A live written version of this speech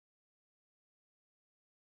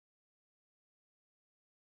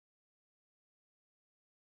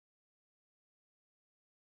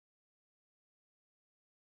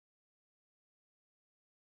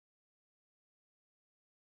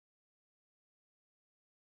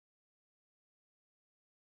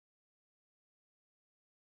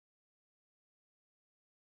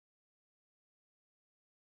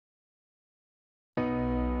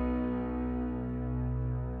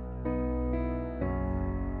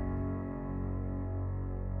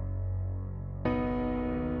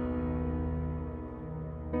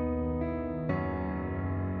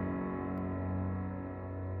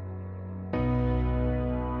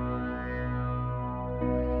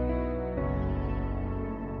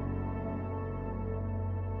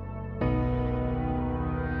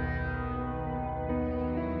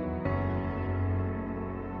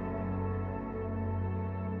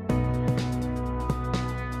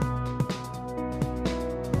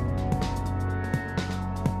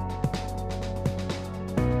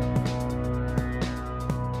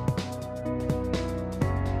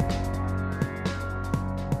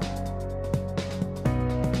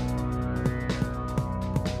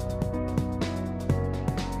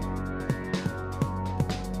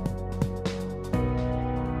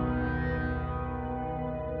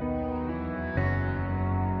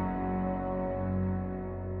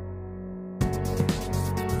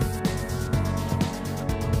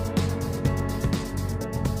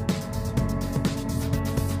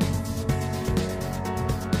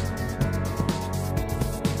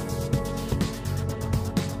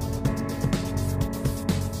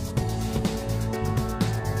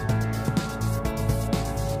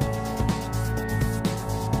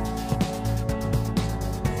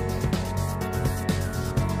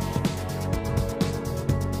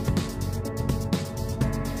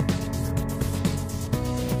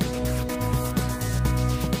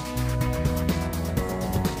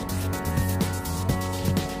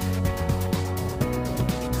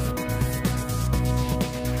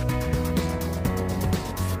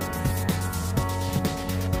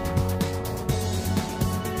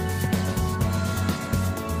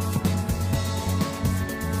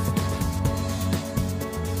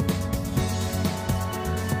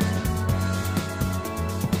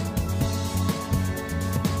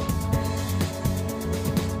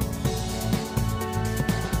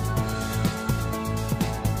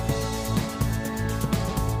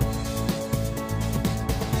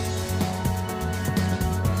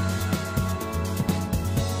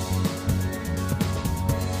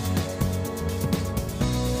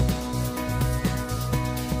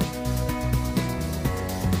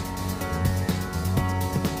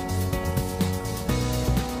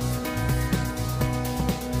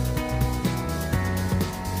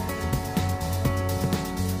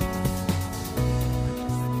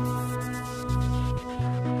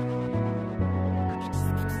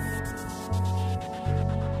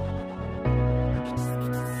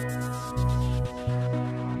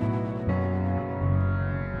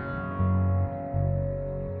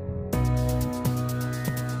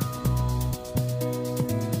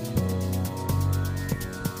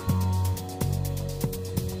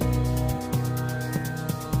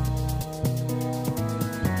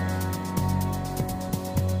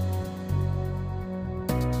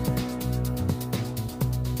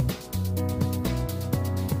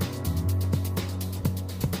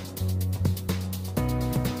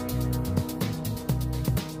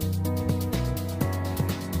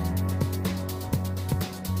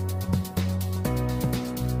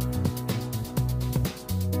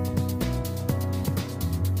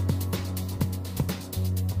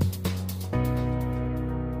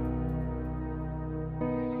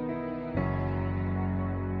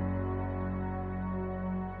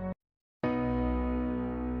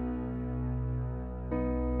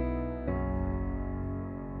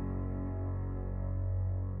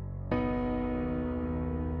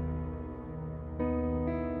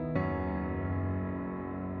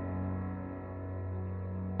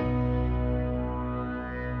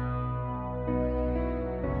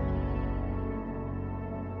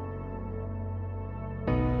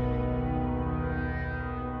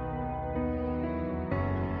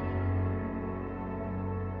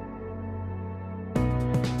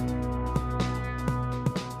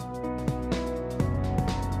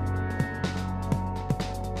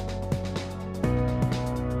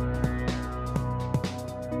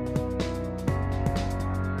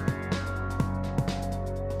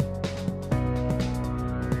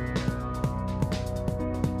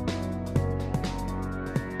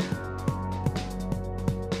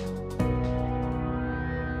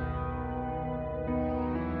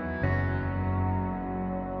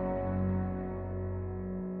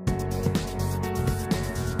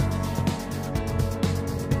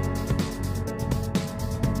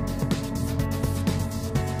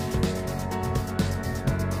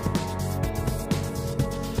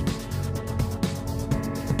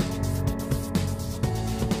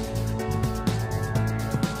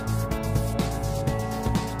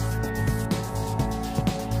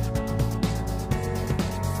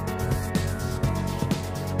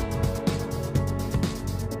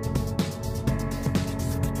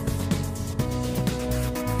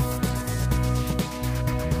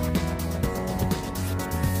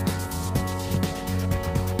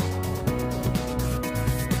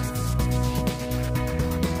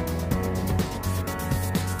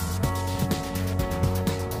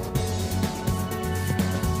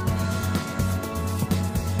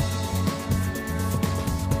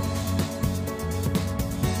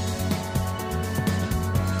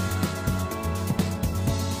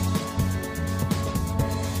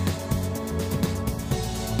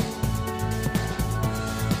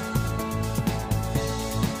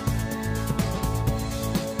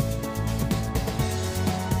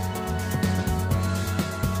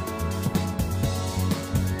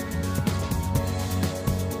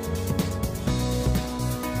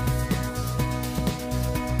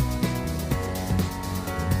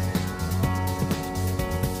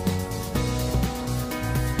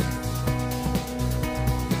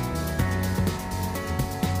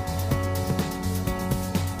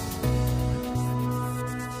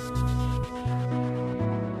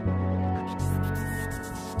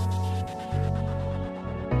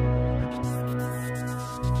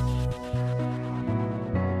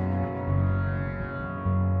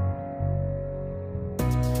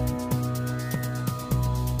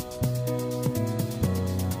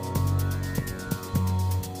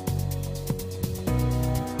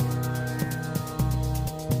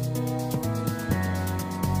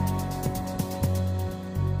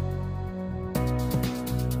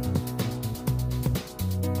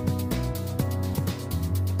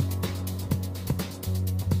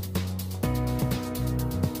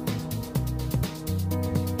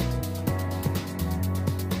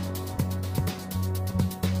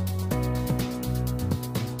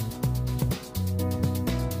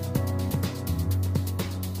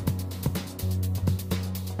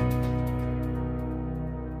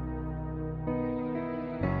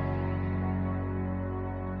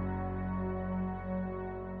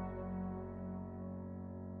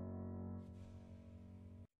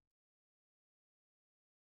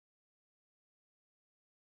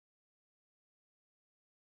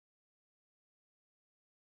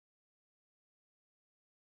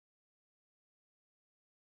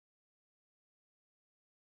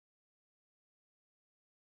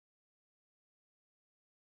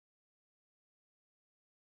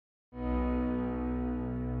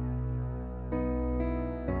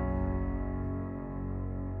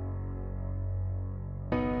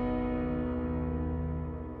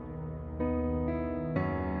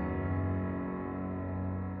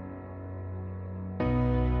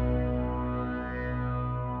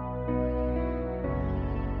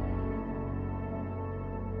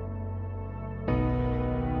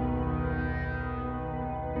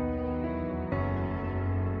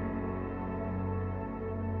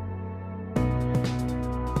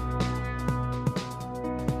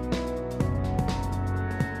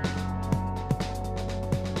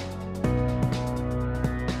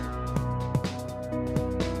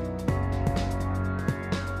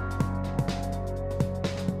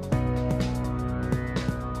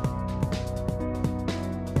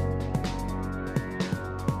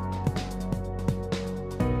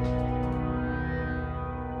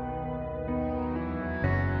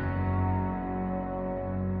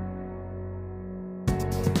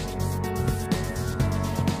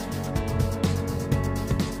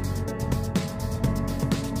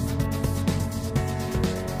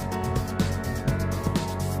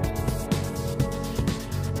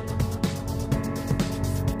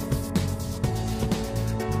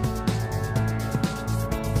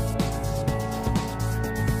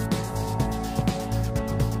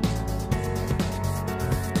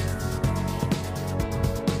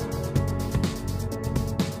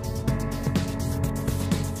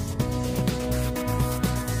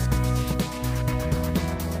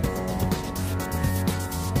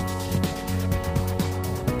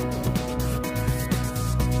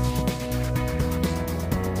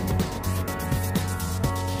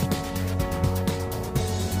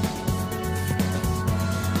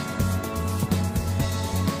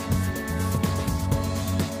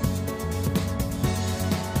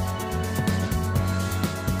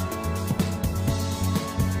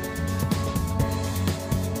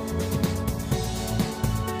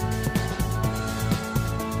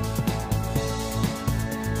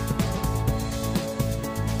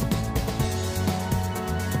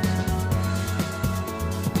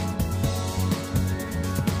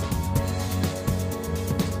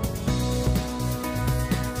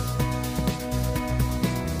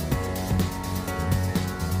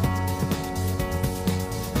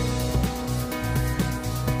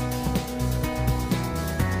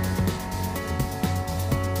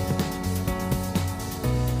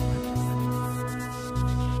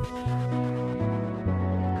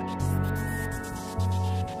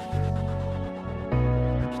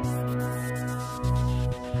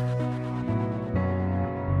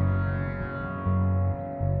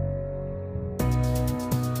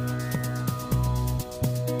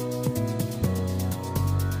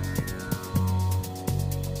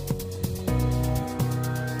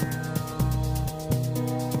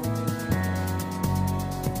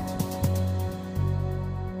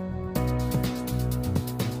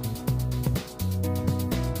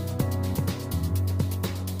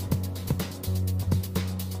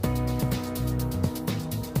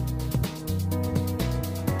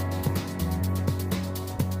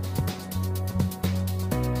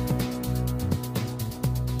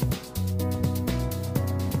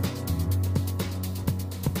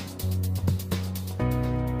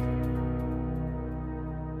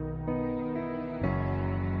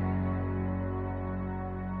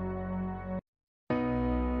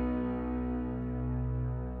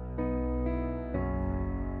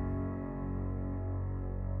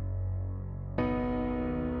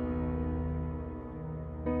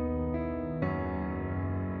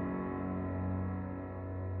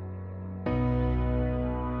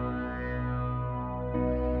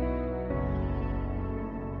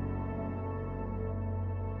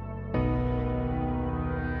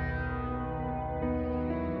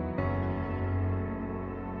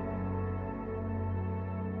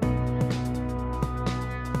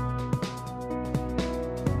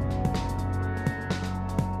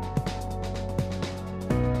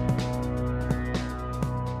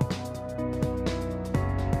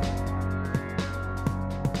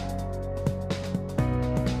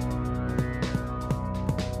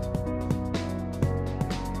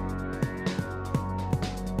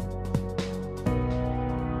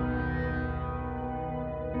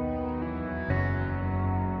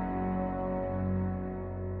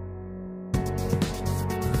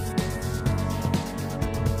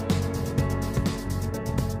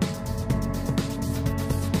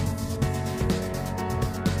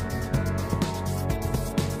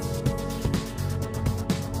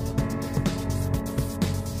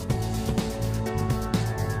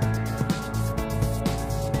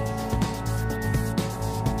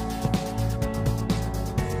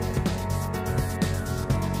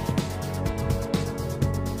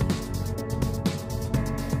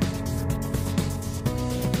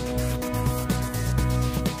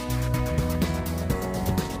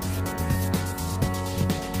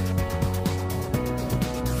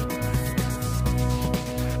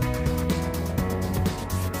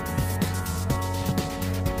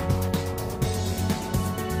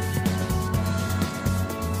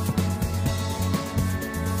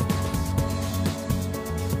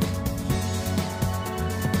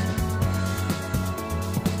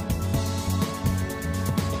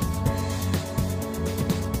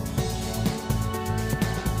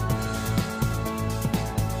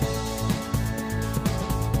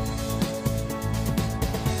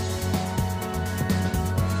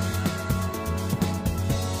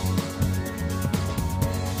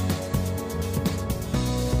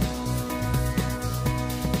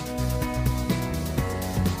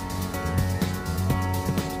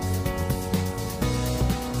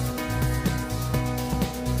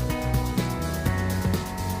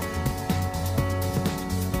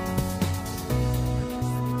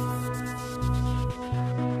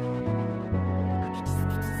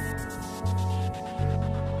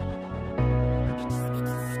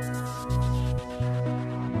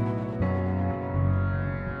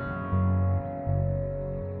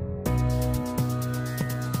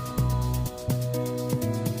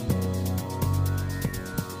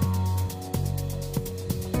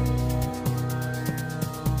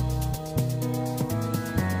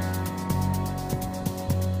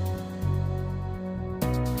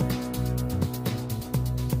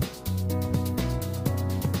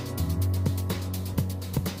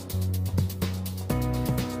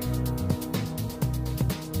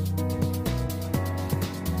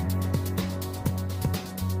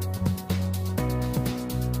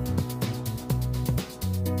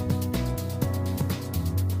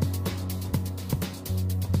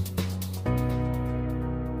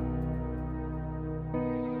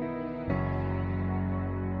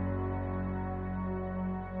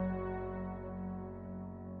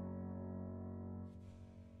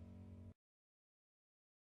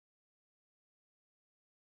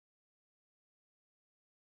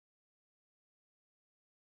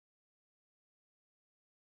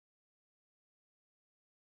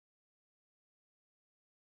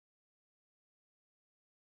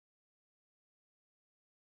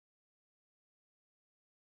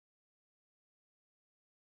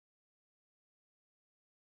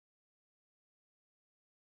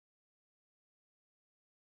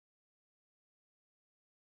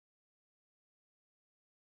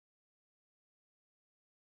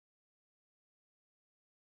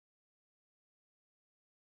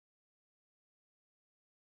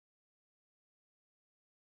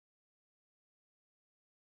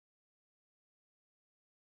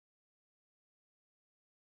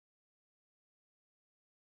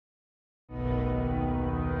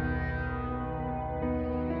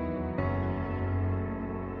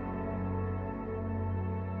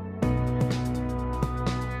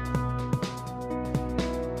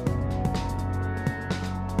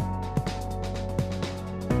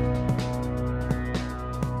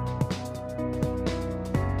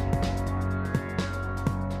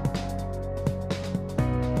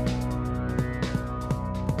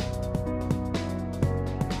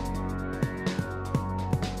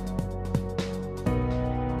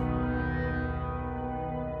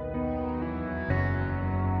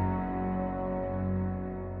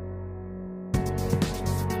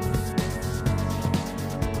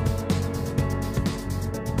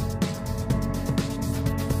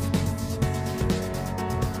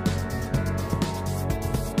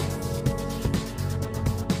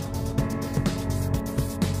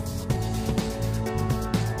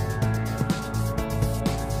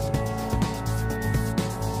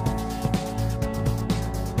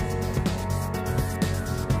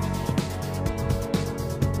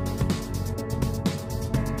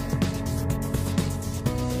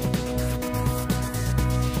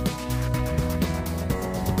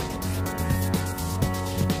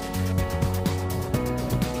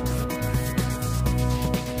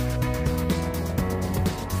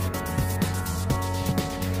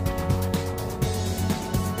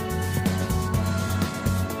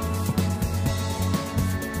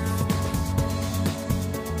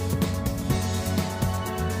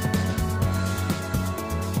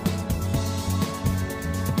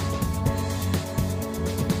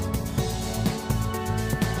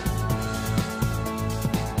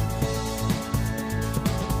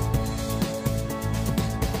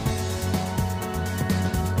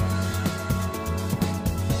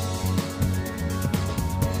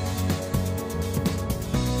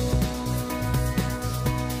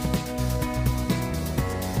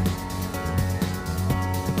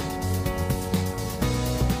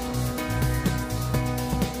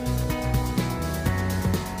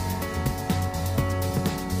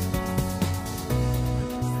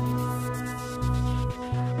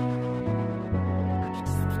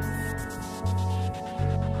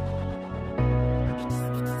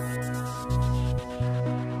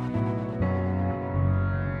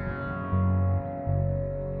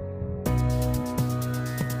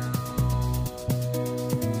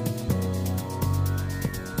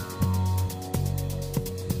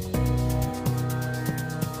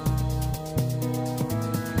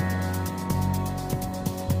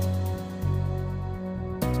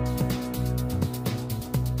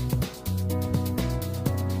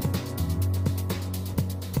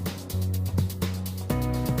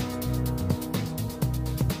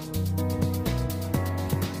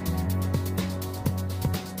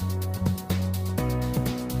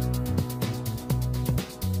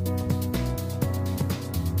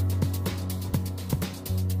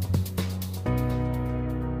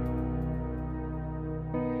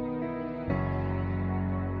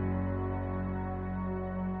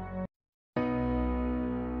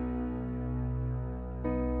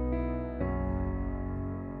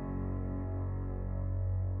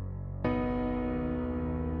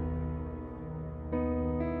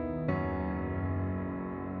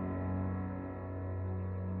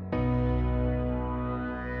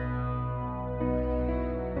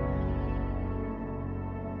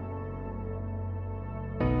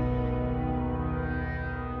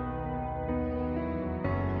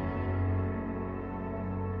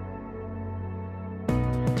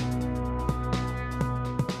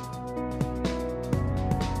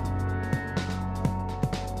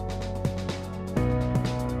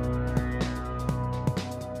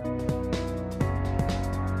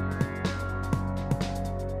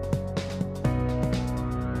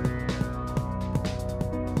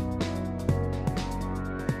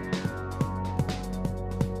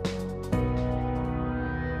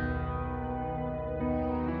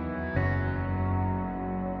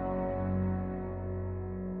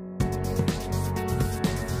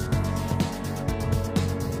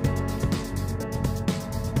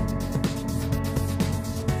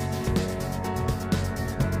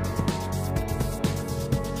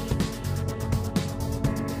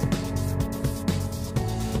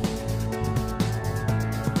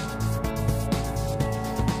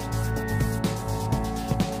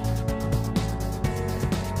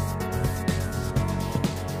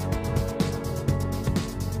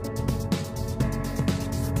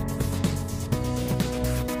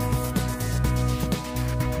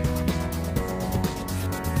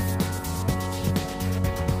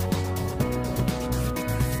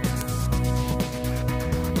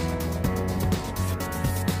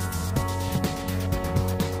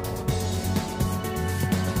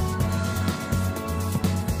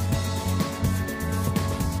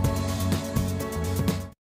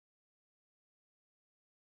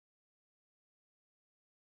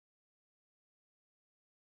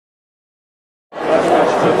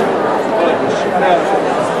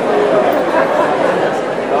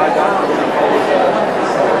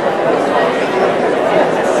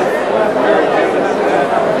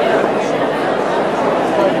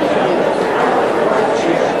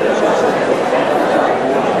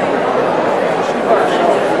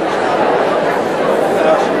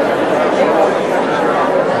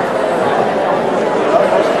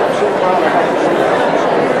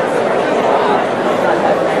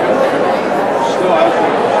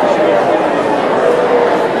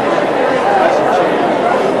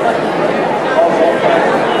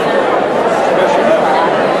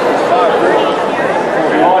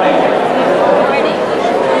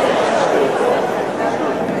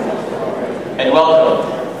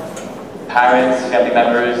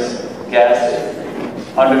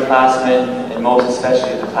underclassmen, and most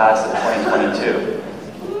especially the class of 2022.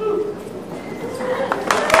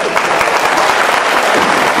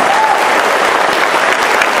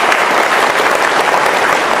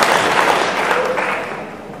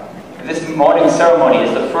 This morning ceremony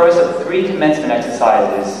is the first of 3 commencement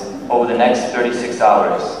exercises over the next 36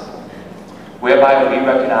 hours, whereby we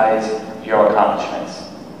recognize your accomplishments.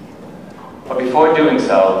 But before doing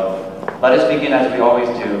so, let us begin as we always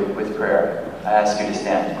do with prayer. I ask you to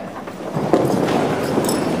stand.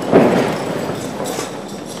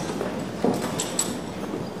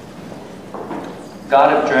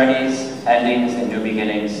 God of journeys, endings, and new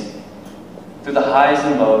beginnings, through the highs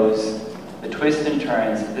and lows, the twists and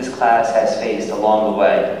turns this class has faced along the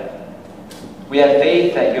way, we have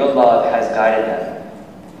faith that your love has guided them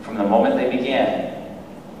from the moment they began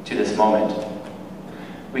to this moment.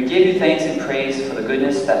 We give you thanks and praise for the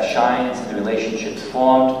goodness that shines in the relationships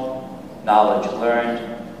formed, knowledge learned,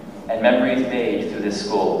 and memories made through this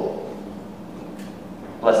school.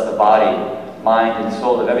 Bless the body, mind, and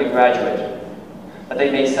soul of every graduate, that they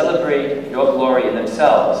may celebrate your glory in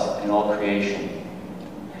themselves and all creation,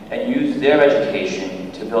 and use their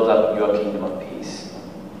education to build up your kingdom of peace.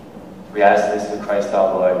 We ask this through Christ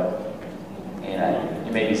our Lord. Amen.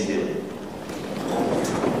 You may be seated.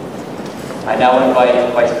 I now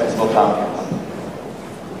invite Vice Principal Tompkins.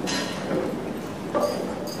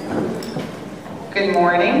 Good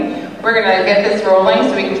morning. We're going to get this rolling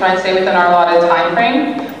so we can try and stay within our allotted time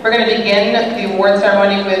frame. We're going to begin the award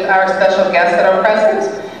ceremony with our special guests that are present.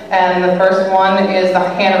 And the first one is the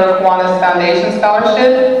Hannah Kiwanis Foundation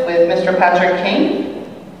Scholarship with Mr. Patrick King.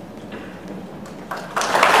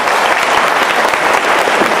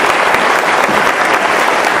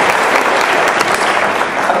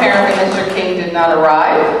 Apparently Mr. King did not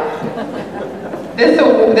arrive. This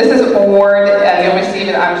is award, and you'll receive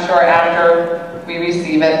it, I'm sure, after we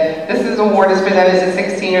receive it. This award is presented to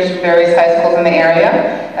 6 seniors from various high schools in the area,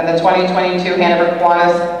 and the 2022 Hannah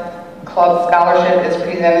Kiwanis Club Scholarship is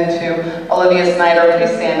presented to Olivia Snyder.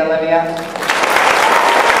 Please stand, Olivia.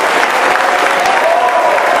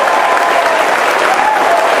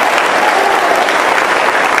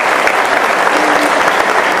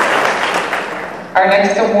 Our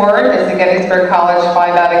next award is the Gettysburg College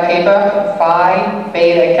Phi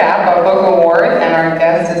Beta Kappa Book Award, and our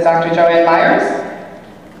guest is Dr. Joanne Myers.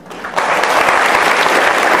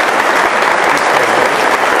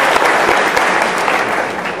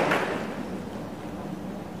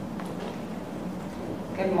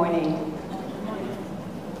 Good morning.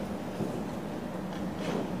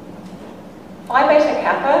 Phi Beta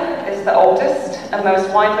Kappa is the oldest and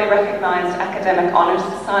most widely recognized academic honors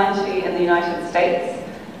society in the United States.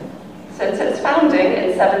 Since its founding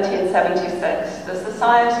in 1776, the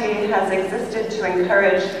society has existed to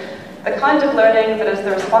encourage the kind of learning that is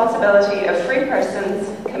the responsibility of free persons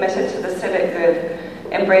committed to the civic good,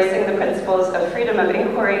 embracing the principles of freedom of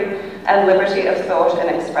inquiry and liberty of thought and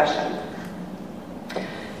expression.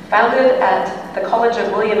 Founded at the College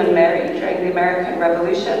of William and Mary during the American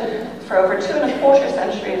Revolution, for over 2¼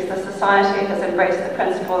 centuries, the society has embraced the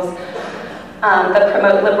principles that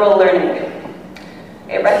promote liberal learning.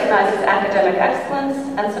 It recognizes academic excellence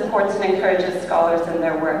and supports and encourages scholars in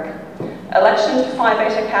their work. Election to Phi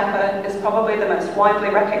Beta Kappa is probably the most widely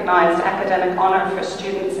recognized academic honor for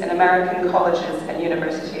students in American colleges and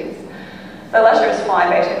universities. The letters Phi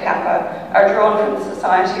Beta Kappa are drawn from the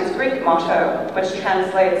Society's Greek motto, which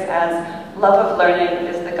translates as, "Love of learning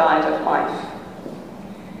is the guide of life."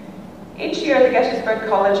 Each year, the Gettysburg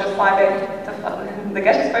College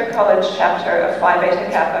chapter of Phi Beta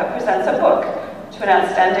Kappa presents a book to an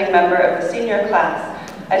outstanding member of the senior class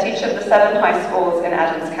at each of the 7 high schools in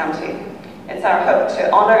Adams County. It's our hope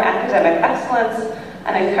to honor academic excellence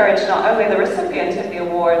and encourage not only the recipient of the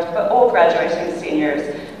award, but all graduating seniors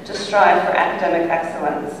to strive for academic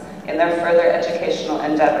excellence in their further educational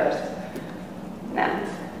endeavors. Now,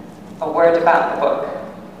 a word about the book.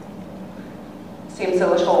 Seems a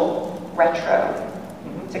little retro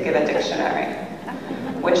to give a dictionary,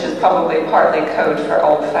 which is probably partly code for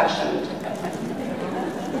old-fashioned.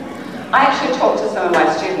 I actually talk to some of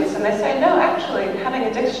my students and they say, no, actually, having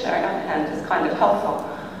a dictionary on hand is kind of helpful.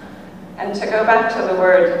 And to go back to the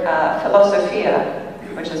word philosophia,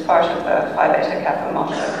 which is part of the Phi Beta Kappa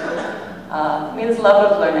motto, means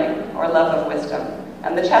love of learning or love of wisdom.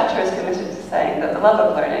 And the chapter is committed to saying that the love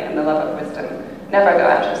of learning and the love of wisdom never go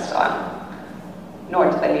out of style, nor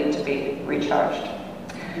do they need to be recharged.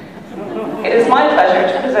 It is my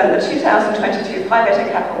pleasure to present the 2022 Phi Beta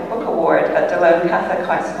Kappa Book Award at Delone Catholic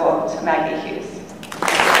High School to Maggie Hughes.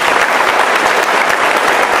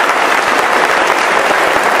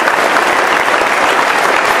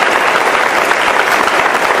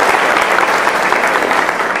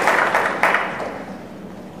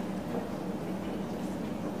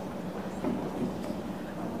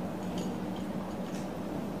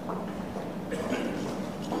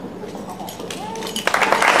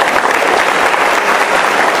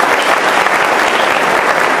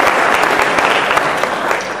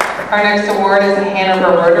 Our next award is the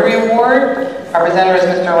Hanover Rotary Award. Our presenter is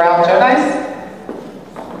Mr. Ralph Jodice.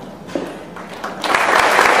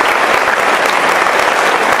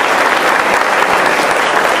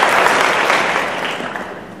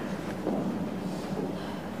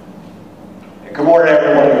 Good morning,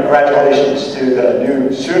 everyone, and congratulations to the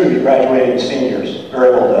new, soon-to-be graduating seniors.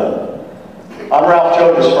 Very well done. I'm Ralph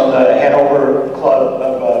Jodice from the Hanover Club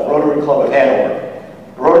of Rotary Club of Hanover.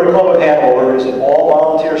 The Rotary Club of Hanover is an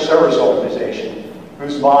all-volunteer service organization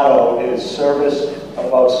whose motto is service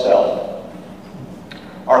above self.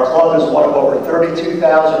 Our club is one of over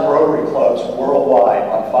 32,000 Rotary clubs worldwide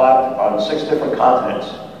on 6 different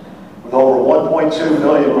continents, with over 1.2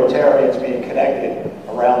 million Rotarians being connected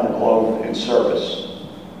around the globe in service.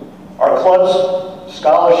 Our club's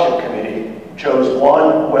scholarship committee chose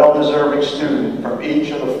one well-deserving student from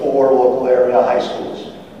each of the 4 local area high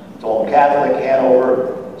schools: Delone Catholic,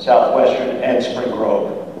 Hanover, Southwestern, and Spring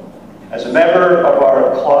Grove. As a member of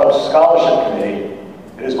our club's scholarship committee,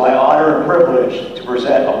 it is my honor and privilege to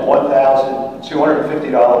present a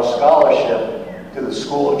 $1,250 scholarship to the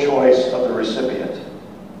school of choice of the recipient.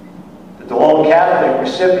 The Delone Catholic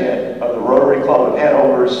recipient of the Rotary Club of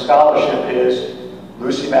Hanover's scholarship is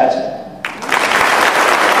Lucy Matson.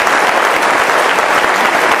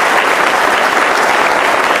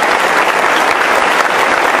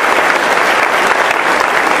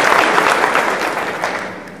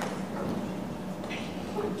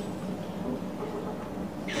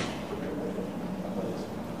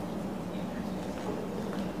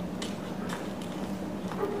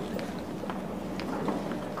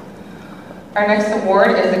 Our next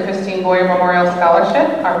award is the Christine Boyer Memorial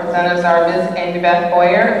Scholarship. Our presenters are Ms. Amy Beth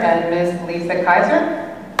Boyer and Ms. Lisa Kaiser.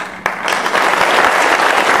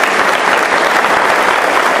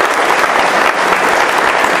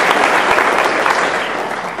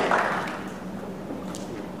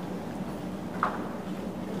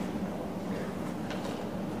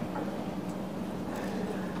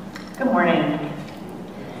 Good morning.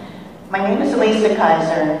 My name is Lisa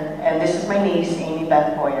Kaiser, and this is my niece, Amy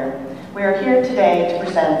Beth Boyer. We are here today to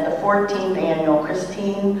present the 14th Annual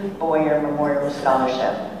Christine Boyer Memorial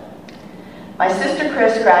Scholarship. My sister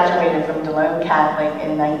Chris graduated from Delone Catholic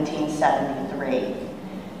in 1973.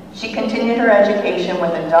 She continued her education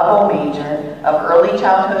with a double major of early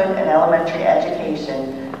childhood and elementary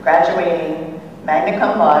education, graduating magna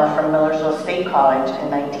cum laude from Millersville State College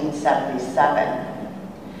in 1977.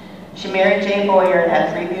 She married Jay Boyer and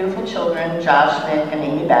had 3 beautiful children, Josh, Nick, and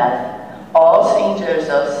Amy Beth, all St.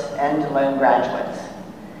 Joseph's and Delone graduates.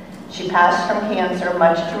 She passed from cancer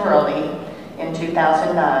much too early in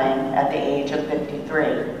 2009 at the age of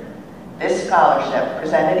 53. This scholarship,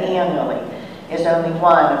 presented annually, is only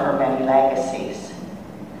one of her many legacies.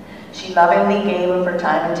 She lovingly gave of her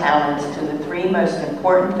time and talents to the 3 most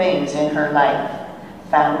important things in her life: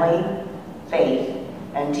 family, faith,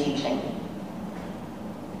 and teaching.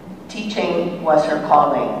 Teaching was her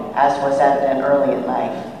calling, as was evident early in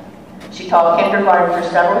life. She taught kindergarten for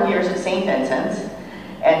several years at St. Vincent's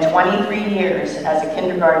and 23 years as a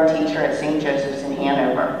kindergarten teacher at St. Joseph's in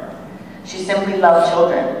Hanover. She simply loved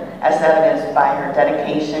children, as evidenced by her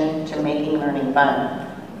dedication to making learning fun.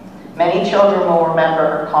 Many children will remember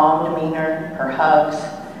her calm demeanor, her hugs,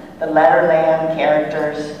 the Letterland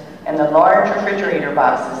characters, and the large refrigerator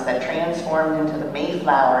boxes that transformed into the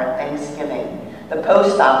Mayflower at Thanksgiving, the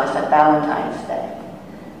post office at Valentine's Day,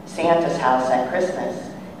 Santa's house at Christmas,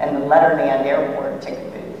 and the Letterland Airport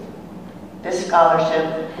ticket booth. This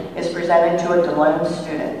scholarship is presented to a Delone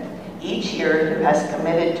student each year who has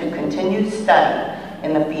committed to continued study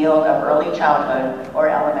in the field of early childhood or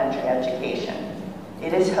elementary education.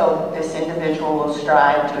 It is hoped this individual will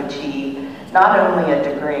strive to achieve not only a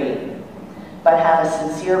degree, but have a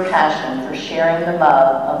sincere passion for sharing the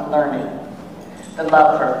love of learning, the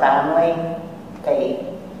love for family, faith,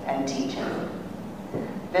 and teaching.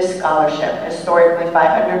 This scholarship, historically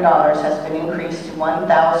 $500, has been increased to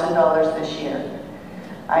 $1,000 this year.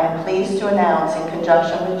 I am pleased to announce, in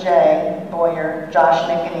conjunction with Jay, Boyer, Josh,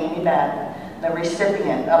 Nick, and Amy Beth, the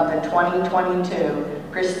recipient of the 2022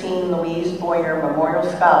 Christine Louise Boyer Memorial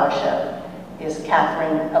Scholarship is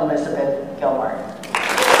Catherine Elizabeth Gilbert.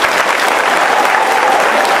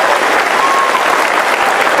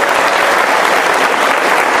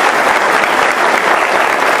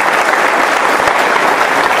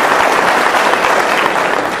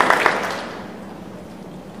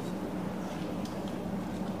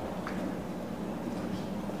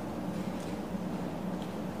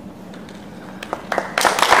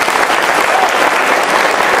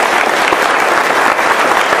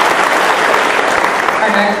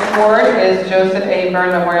 Award is Joseph A.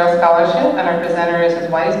 Byrne Memorial Scholarship, and our presenter is his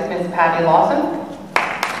wife, Ms. Patty Lawson.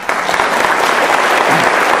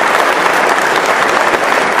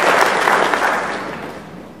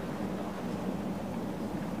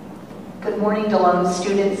 Good morning, Delone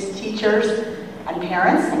students, teachers, and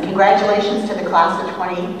parents, and congratulations to the class of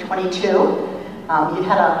 2022. You've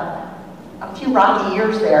had a few rocky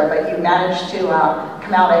years there, but you managed to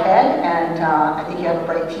come out ahead, and I think you have a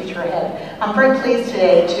bright future ahead. I'm very pleased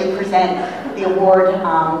today to present the award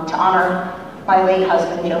to honor my late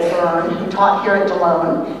husband, Joe Byrne, who taught here at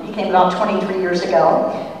Delone. He came about 23 years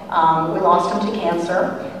ago. We lost him to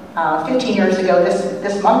cancer 15 years ago,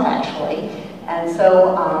 this month actually. And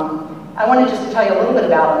so I wanted just to tell you a little bit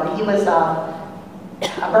about him. He was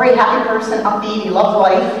a very happy person, upbeat, he loved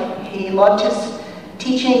life, he loved his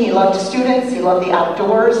teaching, he loved students, he loved the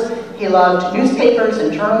outdoors, he loved newspapers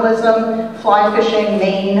and journalism, fly fishing,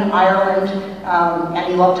 Maine, Ireland,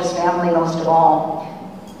 and he loved his family most of all.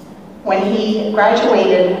 When he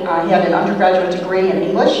graduated, he had an undergraduate degree in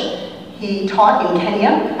English. He taught in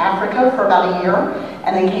Kenya, Africa, for about a year,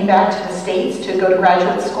 and then came back to the States to go to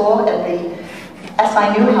graduate school at the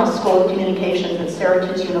S.I. Newhouse School of Communications at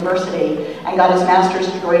Syracuse University, and got his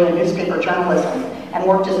master's degree in newspaper journalism, and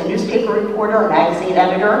worked as a newspaper reporter, magazine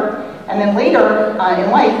editor. And then later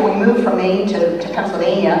in life, when we moved from Maine to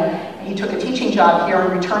Pennsylvania, he took a teaching job here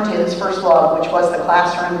and returned to his first love, which was the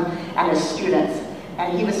classroom and his students.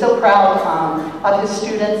 And he was so proud of his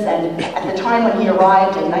students, and at the time when he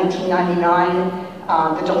arrived in 1999,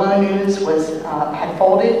 the Delone News had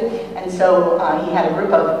folded, and so he had a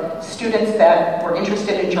group of students that were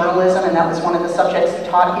interested in journalism, and that was one of the subjects he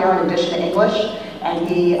taught here in addition to English, and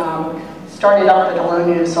he started up the Delone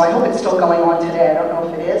News, so I hope it's still going on today. I don't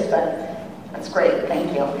know if it is, but that's great,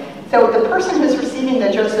 thank you. So the person who's receiving the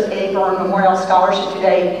Joseph A. Byrne Memorial Scholarship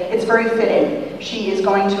today, it's very fitting. She is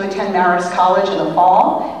going to attend Marist College in the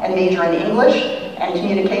fall and major in English and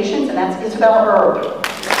communications, and that's Isabel Erb.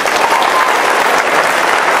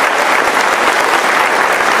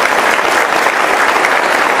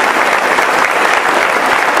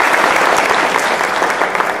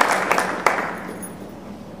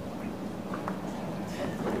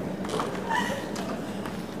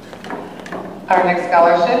 Our next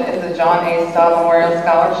scholarship is the John A. Stahl Memorial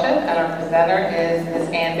Scholarship, and our presenter is Ms.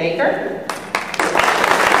 Ann Baker.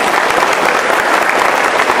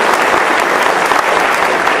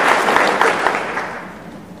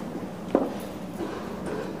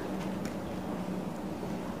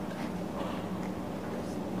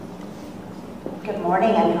 Good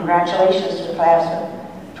morning and congratulations to the class of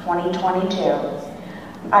 2022.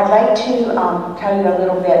 I'd like to tell you a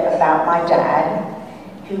little bit about my dad,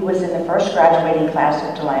 who was in the first graduating class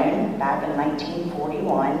of Delone back in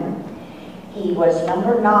 1941. He was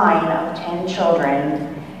number 9 of 10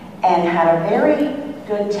 children and had a very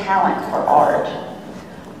good talent for art.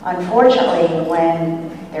 Unfortunately, when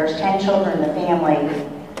there's 10 children in the family,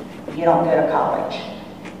 you don't go to college.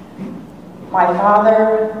 My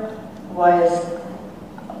father was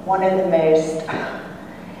one of the most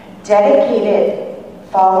dedicated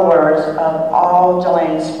followers of all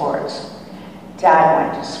Delone sports. Dad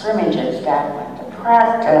went to scrimmages, Dad went to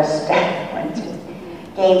practice, Dad went to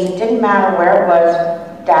games. It didn't matter where it was,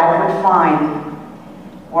 Dad would find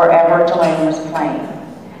wherever Delone was playing.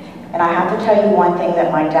 And I have to tell you one thing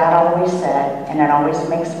that my dad always said, and it always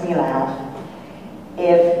makes me laugh.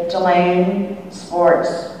 If Delone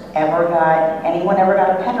sports anyone ever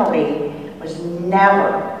got a penalty, it was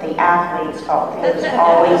never the athlete's fault. It was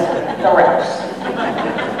always the refs.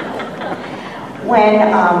 When,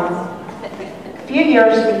 a few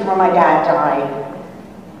years before my dad died,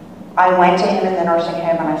 I went to him in the nursing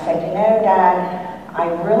home and I said, you know, Dad, I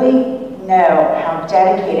really know how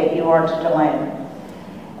dedicated you are to Delone.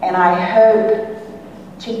 And I hope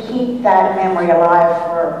to keep that memory alive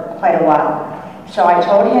for quite a while. So I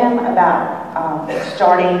told him about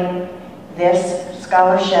starting this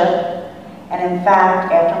scholarship. And in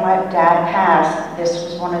fact, after my dad passed, this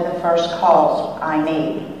was one of the first calls I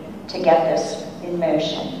made to get this in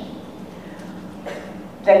motion.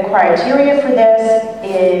 The criteria for this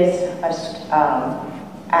is an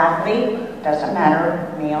athlete, doesn't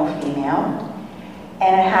matter, male, female,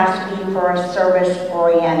 and it has to be for a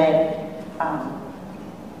service-oriented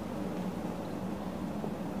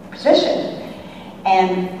position.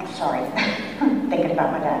 And, sorry, thinking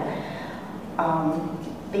about my dad.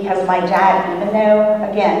 Because my dad, even though,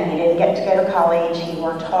 again, he didn't get to go to college, he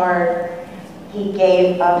worked hard, he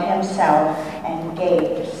gave of himself and gave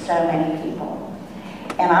to so many people.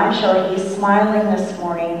 And I'm sure he's smiling this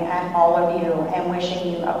morning at all of you and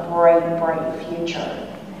wishing you a bright, bright future.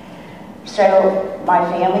 So my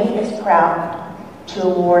family is proud to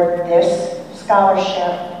award this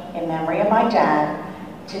scholarship in memory of my dad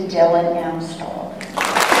to Dylan M. Stoll.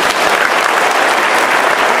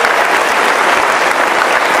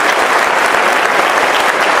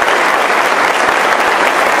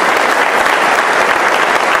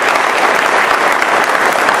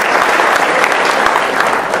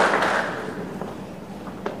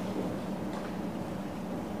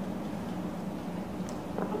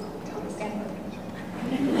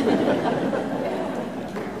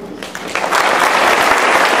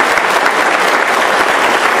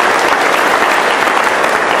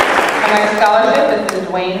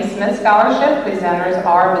 Scholarship. Presenters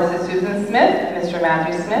are Mrs. Susan Smith, Mr.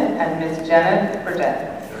 Matthew Smith, and Ms. Jenna Burdett.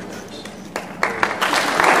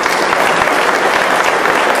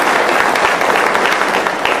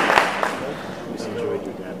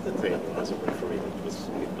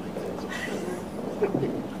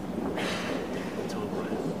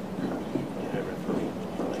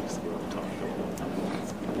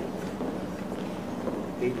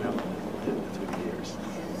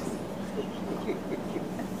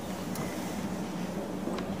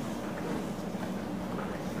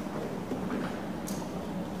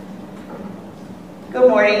 Good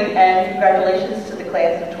morning and congratulations to the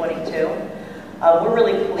class of 22. We're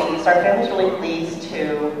really pleased, our family's really pleased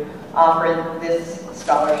to offer this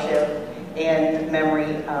scholarship in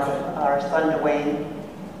memory of our son Dwayne.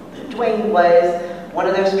 Dwayne was one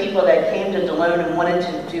of those people that came to Delone and wanted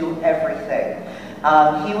to do everything.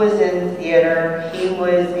 He was in theater, he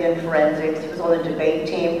was in forensics, he was on the debate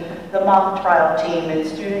team, the mock trial team, and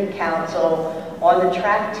student council, on the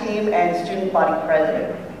track team, and student body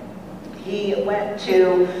president. He went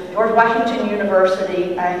to George Washington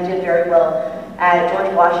University and did very well at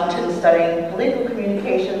George Washington studying political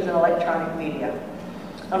communications and electronic media.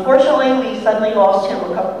 Unfortunately, we suddenly lost him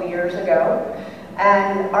a couple of years ago,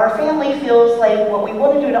 and our family feels like what we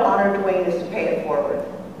want to do to honor Dwayne is to pay it forward.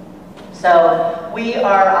 So we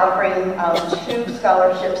are offering 2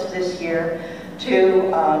 scholarships this year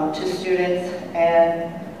to students,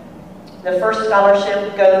 and the first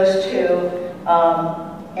scholarship goes to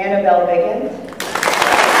Annabelle Biggins.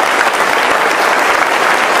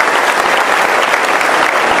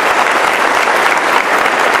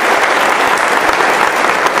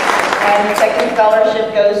 And the second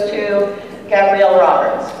scholarship goes to Gabrielle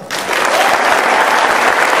Roberts.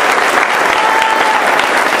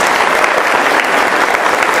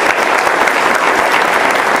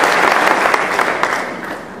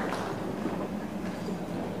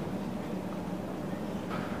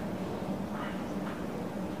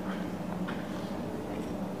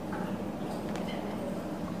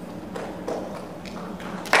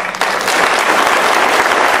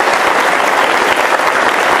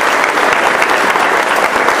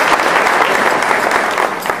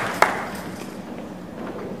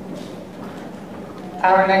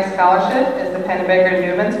 Our next scholarship is the Pennebaker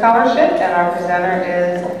Newman Scholarship, and our presenter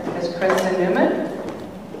is Ms. Kristen Newman.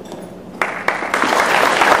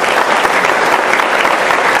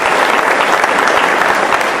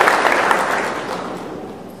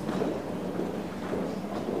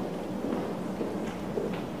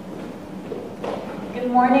 Good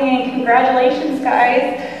morning and congratulations,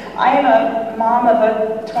 guys. I am a mom of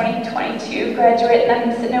a 2022 graduate,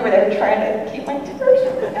 and I'm sitting over there trying to keep my tears.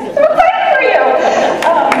 I'm so excited for you.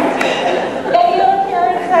 Any other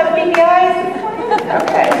parents have baby eyes?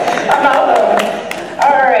 Okay, I'm not alone.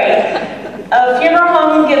 All right. Funeral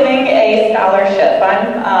Home giving a scholarship.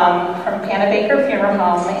 I'm from Pennebaker Funeral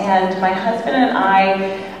Home, and and my husband and I,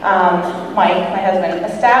 Mike, my husband,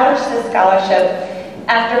 established this scholarship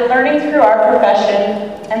after learning through our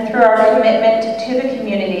profession and through our commitment to the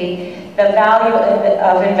community the value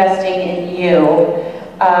of investing in you,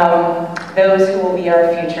 those who will be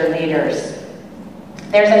our future leaders.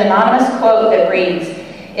 There's an anonymous quote that reads,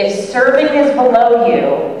 "If serving is below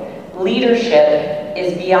you, leadership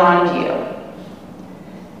is beyond you."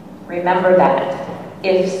 Remember that.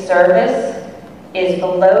 If service is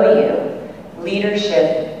below you,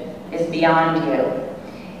 leadership is beyond you.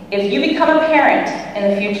 If you become a parent in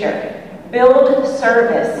the future, build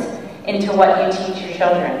service into what you teach your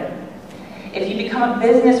children. If you become a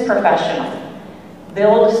business professional,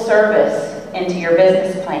 build service into your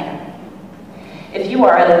business plan. If you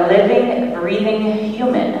are a living, breathing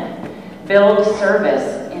human, build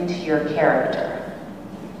service into your character.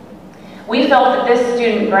 We felt that this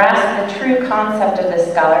student grasped the true concept of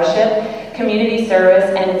this scholarship, community service,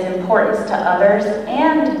 and its importance to others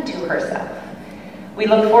and to herself. We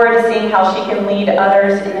look forward to seeing how she can lead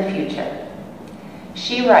others in the future.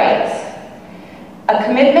 She writes, "A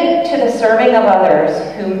commitment to the serving of others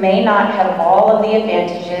who may not have all of the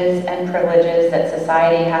advantages and privileges that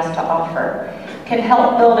society has to offer can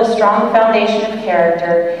help build a strong foundation of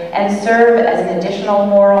character and serve as an additional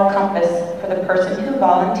moral compass for the person who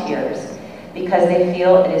volunteers because they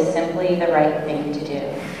feel it is simply the right thing to do.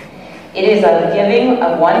 It is a giving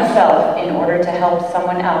of oneself in order to help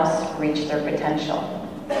someone else reach their potential."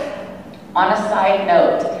 On a side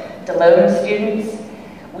note, Delone students,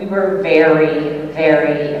 we were very,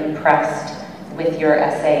 very impressed with your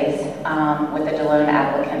essays, with the Delone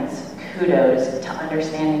applicants. Kudos to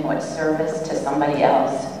understanding what service to somebody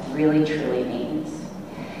else really truly means.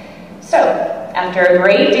 So, after a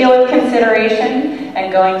great deal of consideration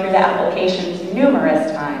and going through the applications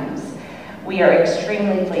numerous times, we are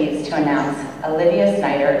extremely pleased to announce Olivia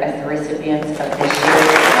Snyder as the recipients of this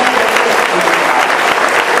year's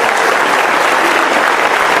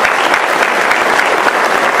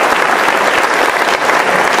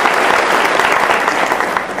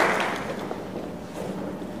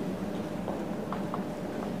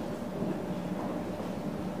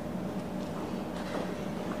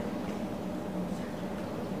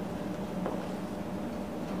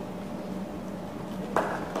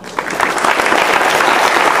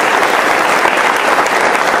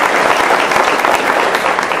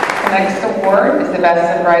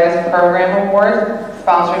Best and Brightest Program Award,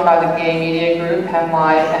 sponsored by the Gay Media Group, Penn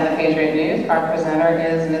Live, and the Patriot News. Our presenter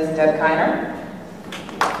is Ms. Deb Kiner.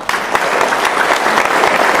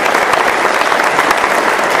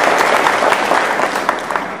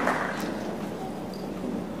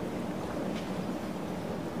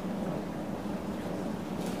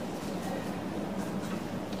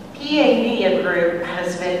 PA Media Group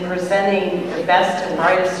has been presenting the Best and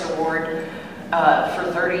Brightest Award for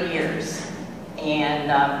 30 years. And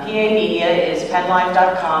PA Media is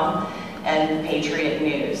PennLive.com and Patriot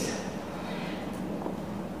News.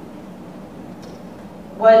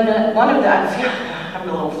 One of the, I'm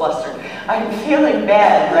a little flustered. I'm feeling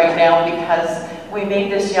bad right now because we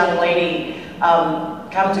made this young lady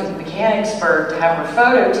come to Mechanicsburg to have her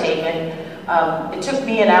photo taken. It took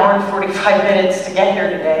me an hour and 45 minutes to get here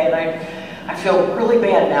today, and I feel really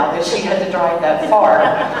bad now that she had to drive that far.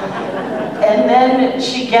 And then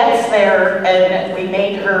she gets there, and we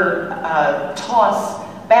made her toss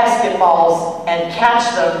basketballs and catch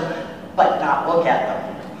them, but not look at them.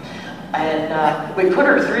 And we put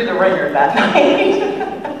her through the ringer that night.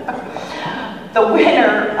 The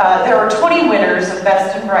winner, there are 20 winners of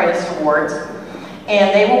Best and Brightest Awards, and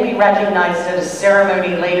they will be recognized at a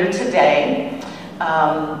ceremony later today.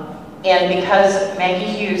 And because Maggie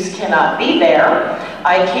Hughes cannot be there,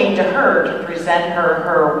 I came to her to present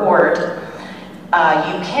her award.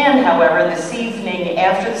 You can, however, this evening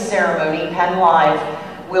after the ceremony, Penn Live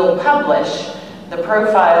will publish the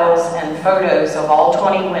profiles and photos of all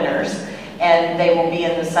 20 winners, and they will be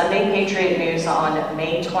in the Sunday Patriot News on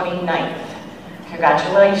May 29th.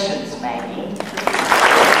 Congratulations, Maggie.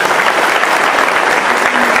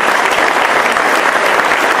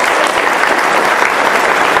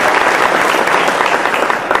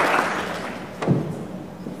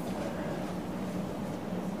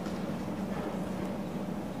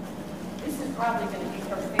 Probably going to be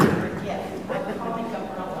her favorite gift. I'm calling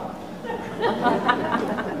umbrella.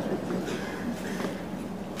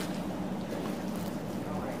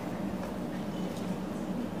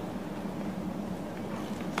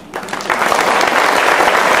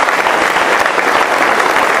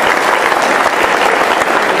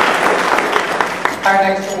 Our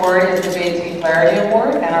next award is the JT Flaherty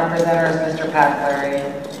Award, and our presenter is Mr. Pat Flaherty.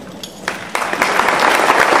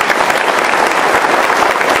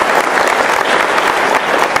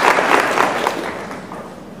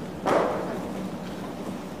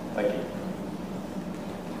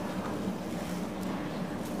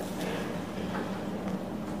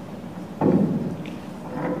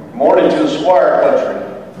 morning to the Squire country.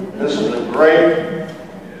 This is a great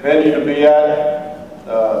venue to be at. It's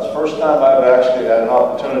the first time I've actually had an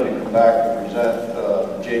opportunity to come back and present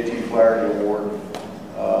the J.T. Flaherty Award.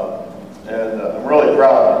 And I'm really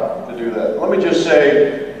proud to do that. Let me just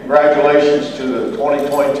say congratulations to the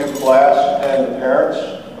 2022 class and the parents,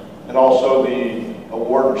 and also the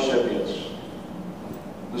award recipients.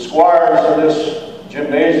 The Squires in this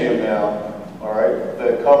gymnasium now, all right,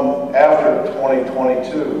 that come after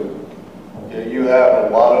 2022, okay, you have a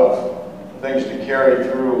lot of things to carry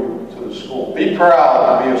through to the school. Be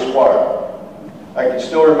proud to be a Squire. I can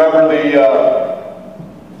still remember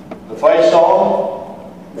the fight song.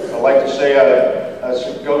 I like to say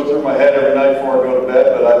it goes through my head every night before I go to bed,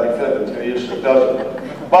 but I'd be fibbing to you, so it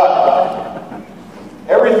doesn't. But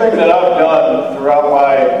everything that I've done throughout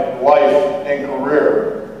my life and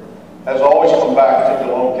career has always come back to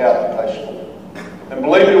Delone Catholic High School. And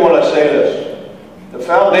believe me when I say this, the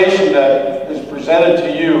foundation that is presented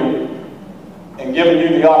to you and given you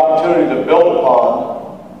the opportunity to build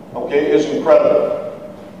upon, okay, is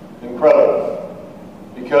incredible. Incredible.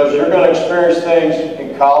 Because you're going to experience things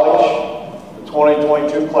in college, the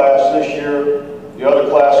 2022 class this year, the other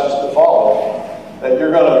classes to follow, that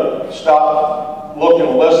you're going to stop, look,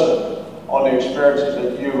 and listen on the experiences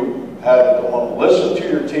that you had at Delone. Listen to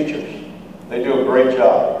your teachers. They do a great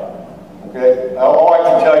job. Okay? All I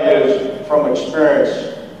can tell you is, from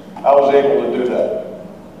experience, I was able to do that.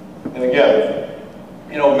 And again,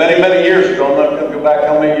 you know, many, many years ago, I'm not going to go back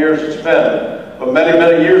how many years it's been, but many,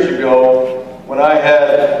 many years ago, when I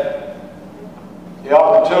had the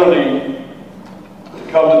opportunity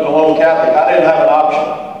to come to Delone Catholic, I didn't have an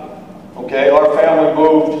option. Okay, our family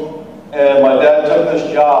moved, and my dad took this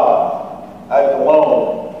job at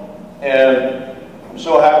Delone, and I'm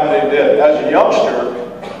so happy they did. As a youngster,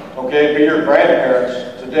 okay, be your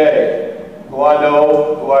grandparents today, who I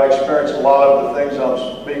know, who I experience a lot of the things I'm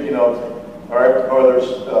speaking of, all right, whether it's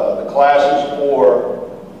the classes or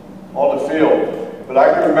on the field. But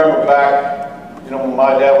I can remember back, you know, when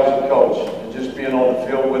my dad was a coach, and just being on the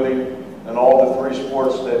field with him and all the three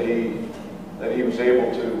sports that he was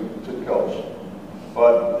able to coach.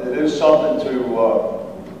 But it is something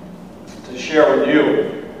to share with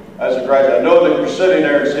you as a graduate. I know that you're sitting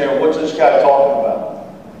there and saying, what's this guy talking about?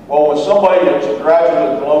 Well, when somebody that's a graduate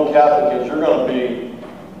of Delone Catholic, you're going to be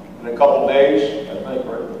in a couple days, I think,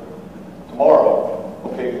 right? Tomorrow.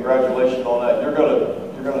 Okay, congratulations on that. You're going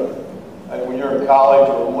to, and when you're in college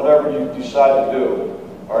or whatever you decide to do,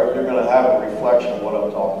 all right, you're going to have a reflection of what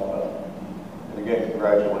I'm talking about. And again,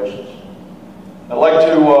 congratulations. I'd like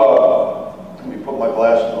to, let me put my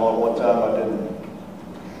glasses on. One time I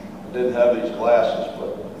didn't have these glasses,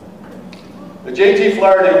 but the J.T.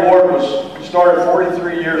 Flaherty Award was started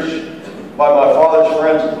 43 years by my father's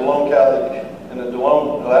friends at Delone Catholic and the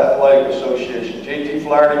Delone Athletic Association. J.T.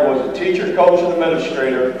 Flaherty was a teacher, coach, and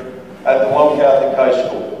administrator at Delone Catholic High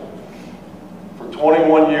School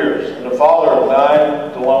 21 years, and the father of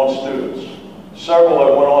 9 Delone students. Several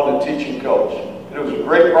that went on to teaching coach. It was a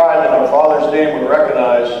great pride in our father's name we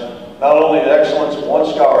recognize not only the excellence of one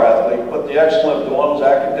scholar athlete, but the excellence of Delone's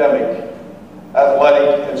academic,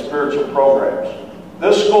 athletic, and spiritual programs.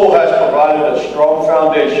 This school has provided a strong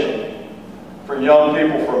foundation for young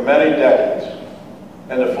people for many decades,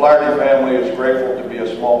 and the Flaherty family is grateful to be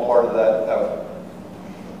a small part of that effort.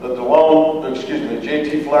 The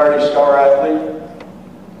J.T. Flaherty Scholar Athlete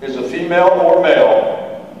is a female or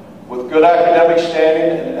male with good academic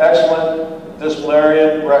standing and excellent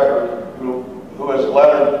disciplinarian record who has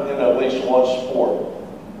lettered in at least one sport.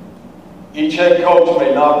 Each head coach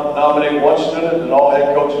may nominate one student, and all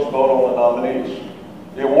head coaches vote on the nominees.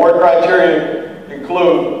 The award criteria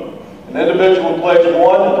include an individual who plays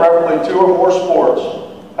one and preferably 2 or more sports,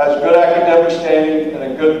 has good academic standing,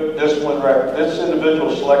 and a good discipline record. This individual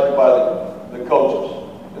is selected by the coaches.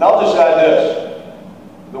 And I'll just add this.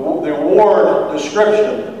 The award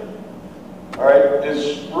description, all right,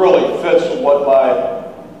 really fits with what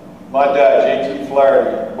my dad, J.T.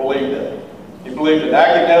 Flaherty, believed in. He believed in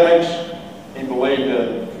academics, he believed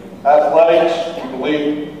in athletics, he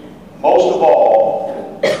believed, most of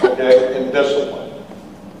all, okay, in discipline.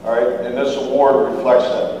 All right, and this award reflects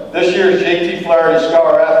that. This year's J.T. Flaherty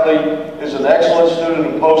Scholar Athlete is an excellent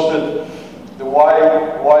student who posted the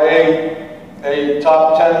YA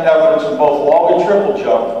top 10 efforts in both long and triple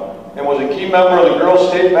jump, and was a key member of the girls'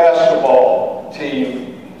 state basketball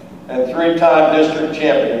team and 3-time district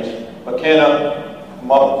champions, McKenna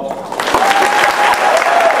Mullins.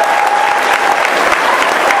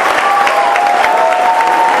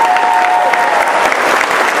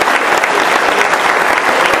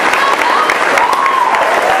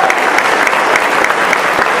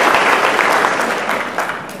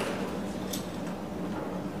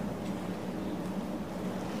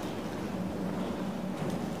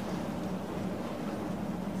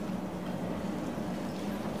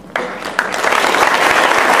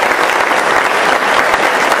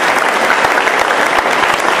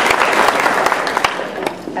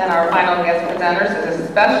 presenters is a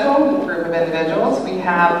special group of individuals. We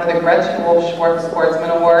have for the Gretchen Wolf Schwartz Sportsman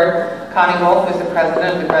Award, Connie Wolf, who's the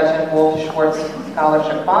president of the Gretchen Wolf Schwartz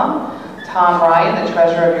Scholarship Fund, Tom Ryan, the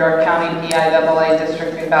treasurer of York County PIAA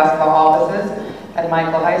District 3 basketball offices, and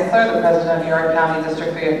Michael Heisler, the president of York County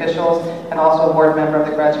District 3 officials, and also a board member of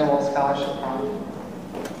the Gretchen Wolf Scholarship Fund.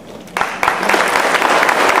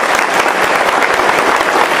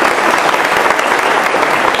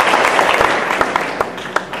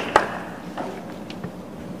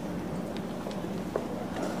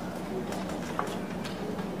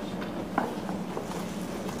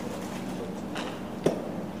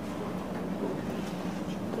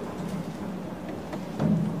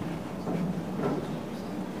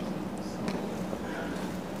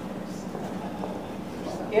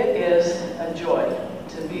 It is a joy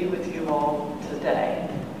to be with you all today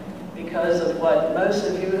because of what most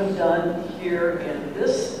of you have done here in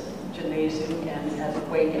this gymnasium and at the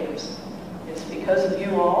Way Games. It's because of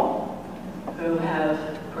you all who have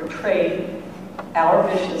portrayed our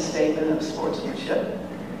mission statement of sportsmanship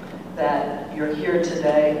that you're here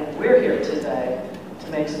today, and we're here today to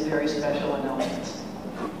make some very special announcements.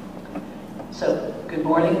 So, good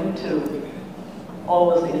morning to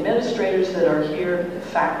all of the administrators that are here, the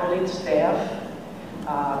faculty, staff.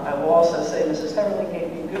 I will also say Mrs. Heverly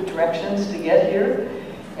gave me good directions to get here.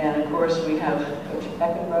 And of course, we have Coach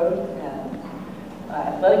Eckenrode and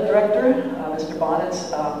athletic director, Mr.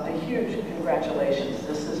 Bonnets. A huge congratulations.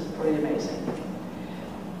 This is pretty amazing.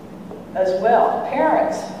 As well,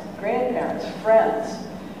 parents, grandparents, friends.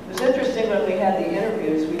 It was interesting when we had the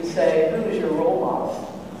interviews, we'd say, who is your role model?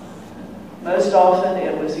 Most often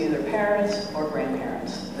it was either parents or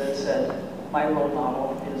grandparents that said, my role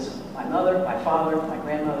model is my mother, my father, my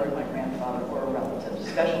grandmother, my grandfather, or a relative, a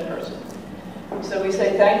special person. So we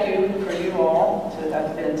say thank you for you all to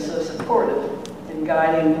have been so supportive in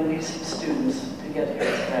guiding these students to get here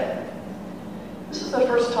today. This is the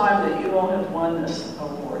first time that you all have won this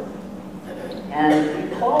award, and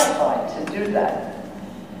you qualified to do that.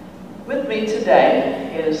 With me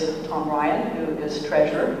today is Tom Ryan, who is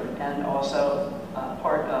treasurer and also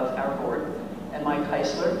part of our board, and Mike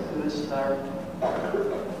Heisler, who is our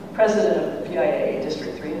president of the PIAA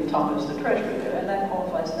District 3, and Tom is the treasurer there, and that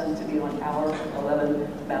qualifies them to be on our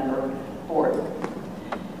 11-member board.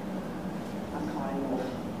 I'm Connie Wolf.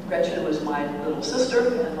 Gretchen was my little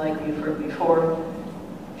sister, and like we've heard before,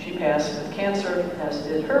 she passed with cancer, as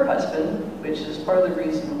did her husband, which is part of the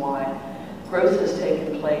reason why growth has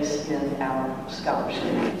taken place in our scholarship.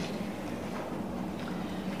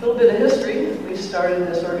 A little bit of history. We started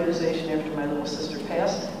this organization after my little sister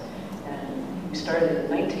passed, and we started in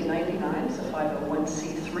 1999. It's a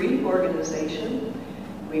 501c3 organization.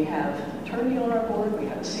 We have an attorney on our board, we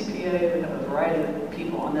have a CPA, we have a variety of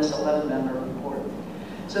people on this 11-member board.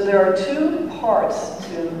 So there are two parts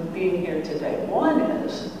to being here today. One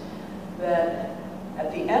is that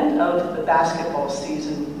at the end of the basketball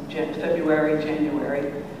season, February,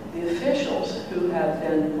 January, the officials who have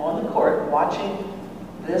been on the court watching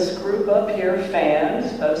this group up here,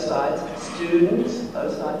 fans, both sides, students,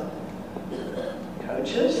 both sides,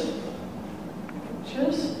 coaches,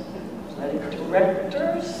 athletic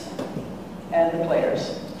directors, and the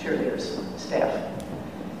players, cheerleaders, staff.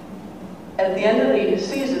 At the end of the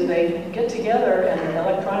season, they get together and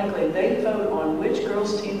electronically they vote on which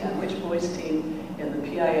girls team and which boys team in the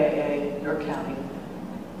PIAA York County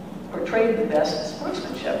portrayed the best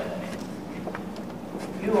sportsmanship.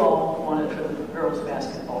 You all won it for the girls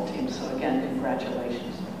basketball team, so again,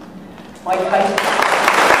 congratulations. Mike Heisler.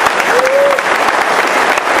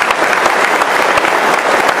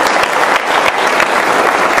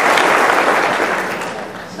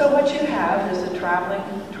 So what you have is a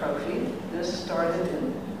traveling trophy. This started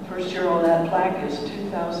in, first year on that plaque is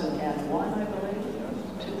 2001, I believe,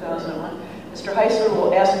 2001. Mr. Heisler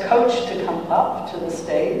will ask Coach to come up to the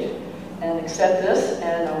stage and accept this,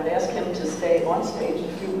 and I would ask him to stay on stage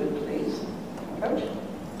if you would, please. Coach.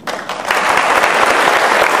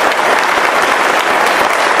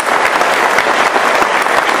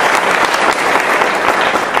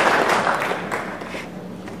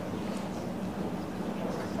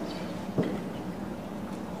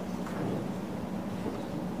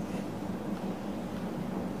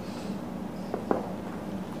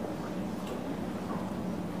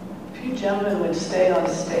 Gentlemen would stay on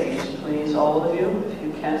stage, please, all of you, if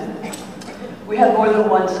you can. We have more than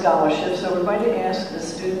one scholarship, so we're going to ask the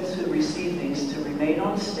students who receive these to remain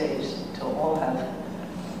on stage until all have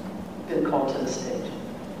been called to the stage.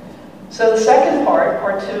 So the second part,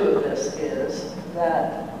 part two of this, is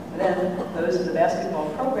that then those in the basketball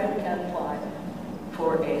program can apply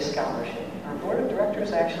for a scholarship. Our board of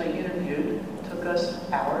directors actually interviewed took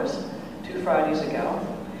us hours 2 Fridays ago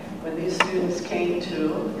when these students came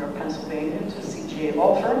to your Pennsylvania to CGA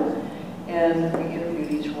law firm, and we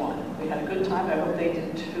interviewed each one. We had a good time. I hope they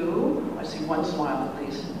did too. I see one smile at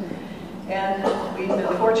least. And we've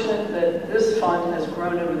been fortunate that this fund has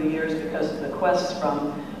grown over the years because of the bequests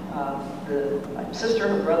from my sister,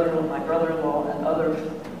 her brother-in-law, my brother-in-law, and other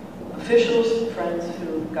officials, friends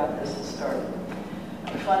who got this started.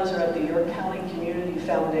 The funds are at the York County Community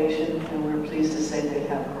Foundation, and we're pleased to say they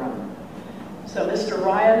have grown. So, Mr.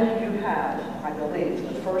 Ryan, you have, I believe,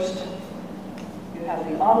 the first, you have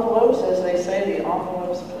the envelopes, as they say, the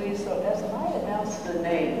envelopes, please. So as I announce the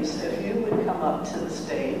names, if you would come up to the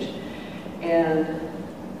stage and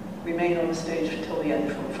remain on the stage until the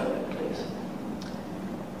end for a photo, please.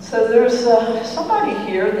 So there's somebody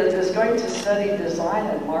here that is going to study design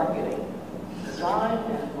and marketing. Design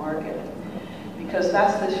and marketing. Because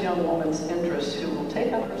that's this young woman's interest, who will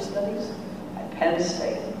take up her studies at Penn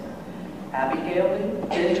State. Abigail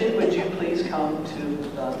Gingen, would you please come to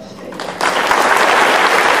the stage?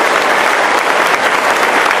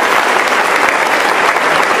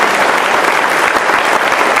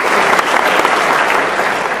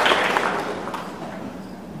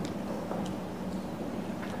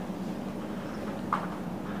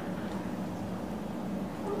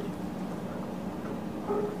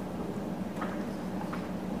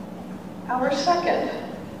 Our second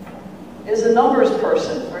is a numbers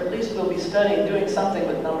person, or at least we'll be studying, doing something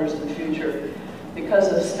with numbers in the future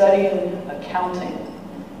because of studying accounting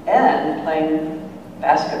and playing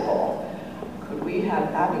basketball. Could we have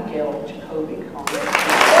Abigail Jacoby come?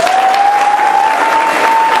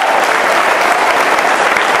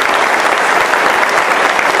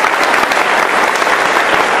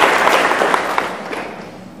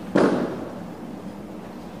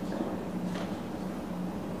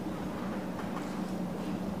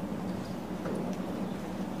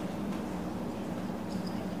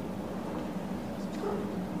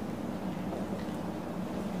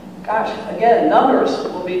 Gosh, again, numbers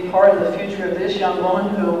will be part of the future of this young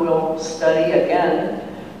woman who will study, again,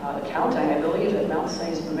 accounting, I believe, at Mount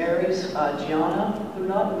St. Mary's. Gianna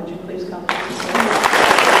Lunat, would you please come to the stage?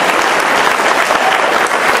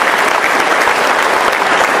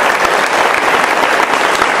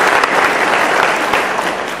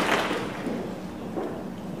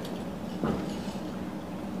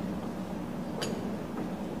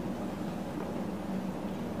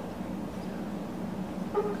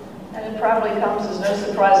 And it probably comes as no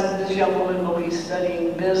surprise that this young woman will be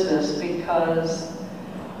studying business because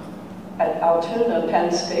at Altoona,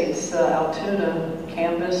 Penn State's Altoona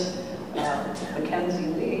campus, Mackenzie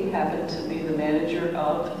Lee happened to be the manager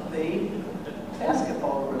of the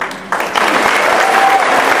basketball room.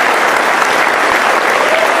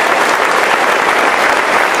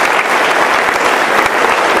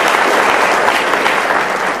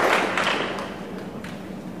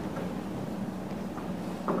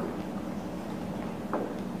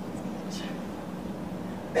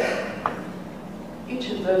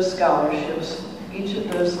 Each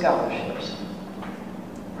of those scholarships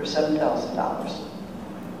were $7,000.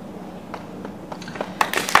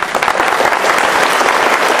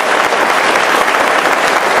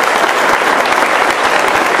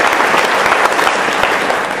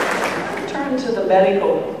 Turn to the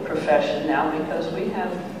medical profession now, because we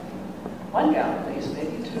have one gal at least,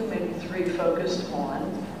 maybe two, maybe three, focused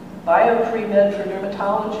on bio-pre-med for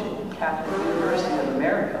dermatology, Catholic University of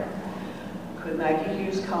America. Could Maggie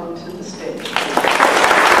Hughes come to the stage?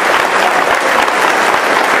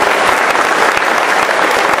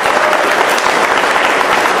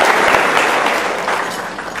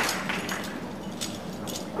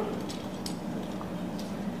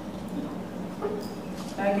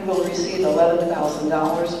 Maggie will receive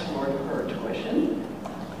 $11,000 toward her tuition.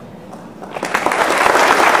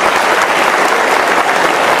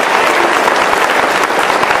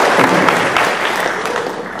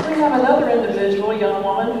 Young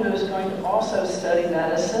woman who is going to also study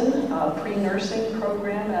medicine, pre-nursing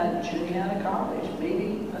program at Juniata College,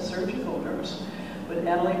 maybe a surgical nurse. Would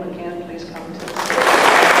Emily McCann please come to the stage?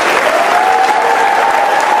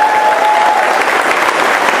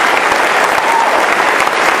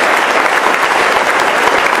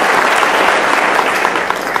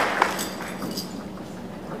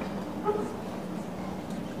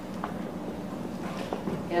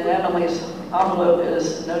 And Emily's envelope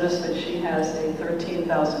is, notice that she has a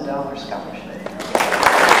 $13,000 scholarship.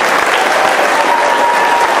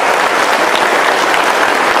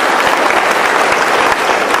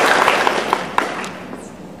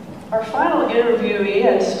 Our final interviewee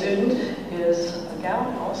and student is a gal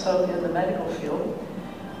also in the medical field.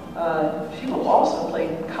 She will also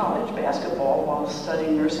play college basketball while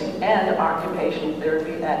studying nursing and occupational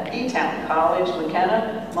therapy at E-Town College.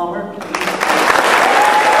 McKenna Mummer, please.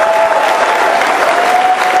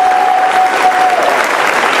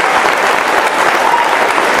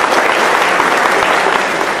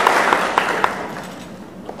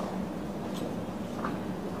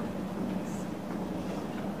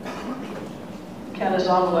 Kenna's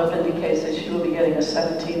envelope indicates that she will be getting a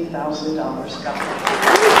 $17,000 scholarship.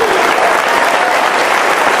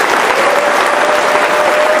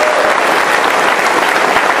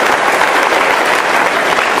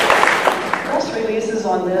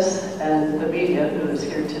 On this, and the media who is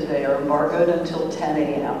here today are embargoed until 10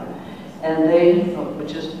 a.m. and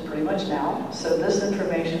which is pretty much now, so this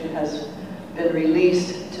information has been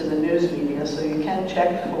released to the news media, so you can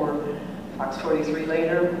check for Fox 43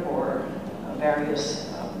 later or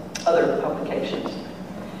various other publications.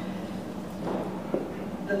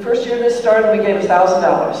 The first year this started, we gave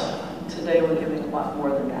 $1,000. Today we're giving a lot more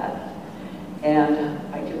than that. And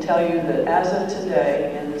I can tell you that as of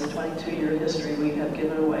today, in this 22-year history, we have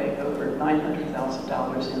given away over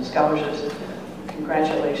 $900,000 in scholarships.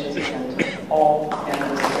 Congratulations again to all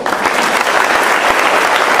candidates.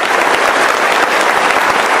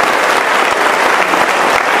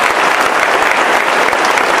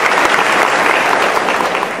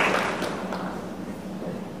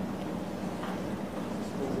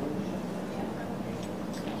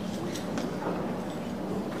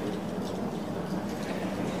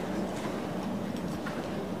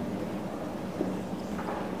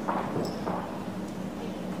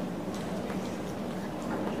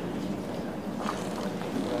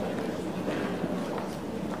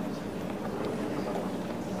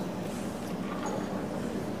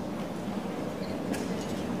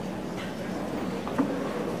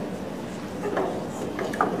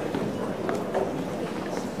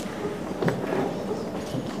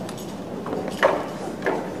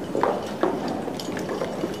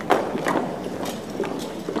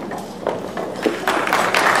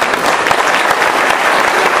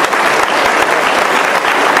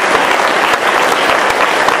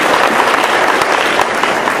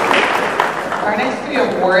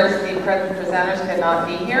 Presenters could not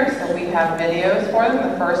be here, so we have videos for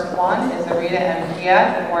them. The first one is the Rita M.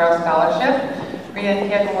 Kiak Memorial Scholarship. Rita M.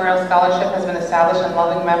 Kiak Memorial Scholarship has been established in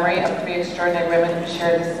loving memory of three extraordinary women who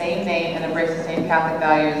share the same name and embrace the same Catholic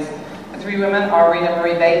values. The three women are Rita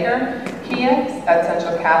Marie Baker Kiak, at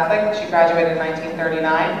Central Catholic. She graduated in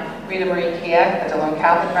 1939. Rita Marie Kiak, a Delone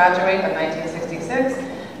Catholic graduate of 1966.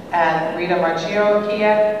 And Rita Marchio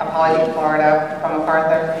Kiak, a Poly, Florida, from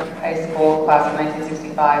MacArthur High School, class of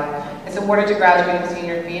 1965. It's awarded to graduating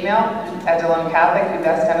senior female at Delone Catholic who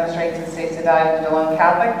best demonstrates and states the value of Delone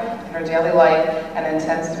Catholic in her daily life and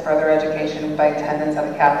intends to further education by attendance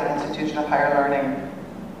at the Catholic Institution of Higher Learning.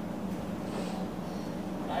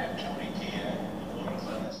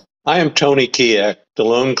 I am Tony Kiak,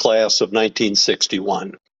 Delone class of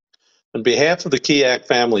 1961. On behalf of the Kiak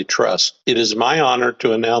Family Trust, it is my honor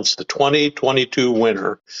to announce the 2022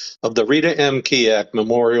 winner of the Rita M. Kiak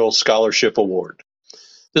Memorial Scholarship Award.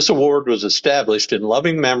 This award was established in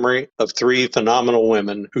loving memory of three phenomenal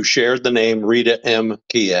women who shared the name Rita M.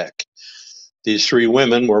 Kiak. These three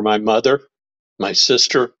women were my mother, my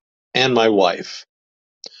sister, and my wife.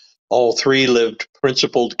 All three lived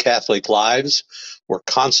principled Catholic lives, were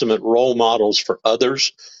consummate role models for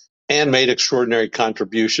others, and made extraordinary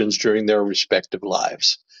contributions during their respective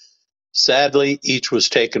lives. Sadly, each was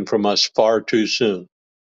taken from us far too soon,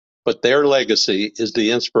 but their legacy is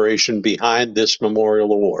the inspiration behind this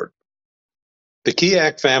memorial award. The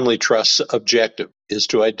Kiak Family Trust's objective is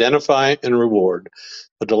to identify and reward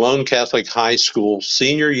a Delone Catholic High School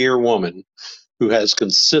senior year woman who has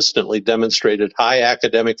consistently demonstrated high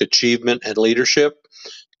academic achievement and leadership,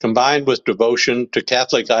 combined with devotion to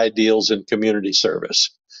Catholic ideals and community service,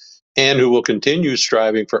 and who will continue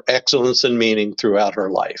striving for excellence and meaning throughout her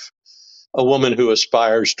life. A woman who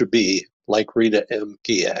aspires to be like Rita M.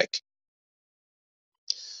 Kiak.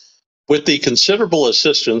 With the considerable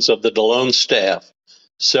assistance of the Delone staff,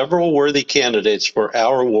 several worthy candidates for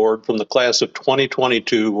our award from the class of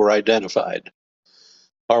 2022 were identified.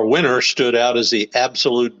 Our winner stood out as the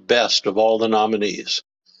absolute best of all the nominees.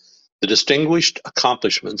 The distinguished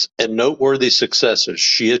accomplishments and noteworthy successes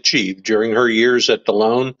she achieved during her years at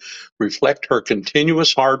Delone reflect her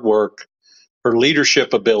continuous hard work, her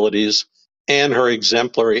leadership abilities, and her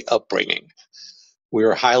exemplary upbringing. We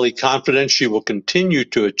are highly confident she will continue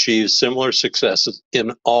to achieve similar successes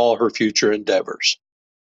in all her future endeavors.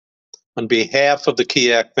 On behalf of the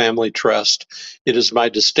Kiak Family Trust, it is my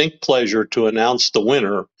distinct pleasure to announce the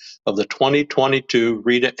winner of the 2022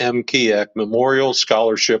 Rita M. Kiak Memorial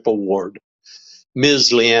Scholarship Award,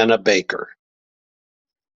 Ms. Leanna Baker.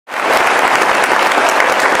 I'm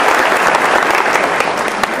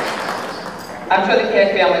sure the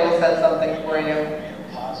Kiak family will send something for you.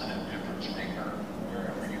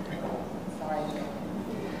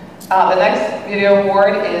 The next video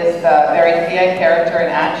award is the Very Kiak Character and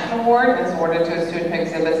Action Award. It's awarded to a student who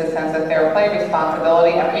exhibits a sense of fair play,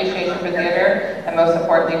 responsibility, appreciation for theater, and most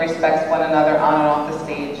importantly, respects one another on and off the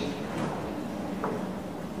stage.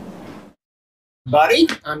 Buddy,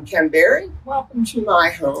 I'm Ken Berry. Welcome to my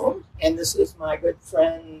home, and this is my good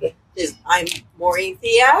friend. I'm Maureen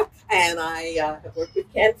Thiak, and I have worked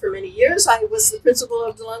with Ken for many years. I was the principal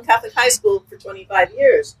of Delone Catholic High School for 25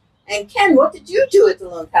 years. And Ken, what did you do at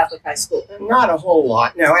Delone Catholic High School? Not a whole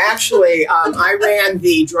lot. No, actually, I ran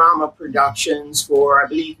the drama productions for, I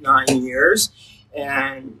believe, 9 years,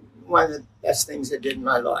 and one of the best things I did in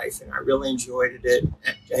my life, and I really enjoyed it.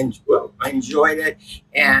 I enjoyed it,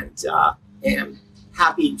 and am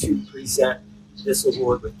happy to present this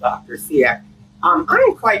award with Dr. Thiak. I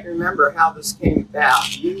don't quite remember how this came about.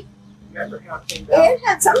 Do you remember how it came about? It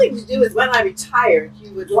had something to do with when I retired.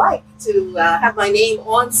 You would like to have my name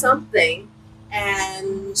on something.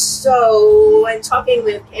 And so, in talking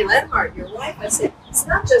with Kay Lenhart, your wife, I said, it's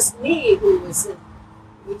not just me who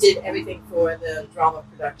did everything for the drama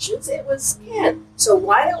productions. It was Ken. So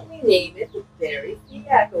why don't we name it the Very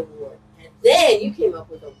Thiak Award? And then you came up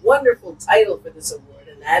with a wonderful title for this award,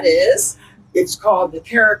 and that is? It's called the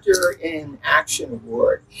Character in Action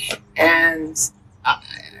Award. And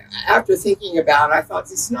after thinking about it, I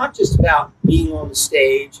thought it's not just about being on the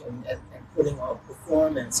stage and putting on a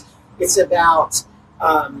performance. It's about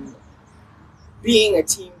being a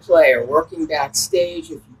team player, working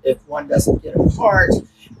backstage if one doesn't get a part,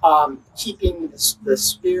 keeping the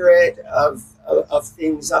spirit of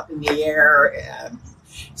things up in the air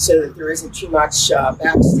so that there isn't too much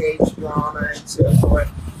backstage drama and so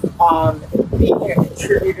forth. Being a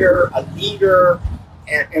contributor, a leader,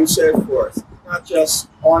 and so forth. Not just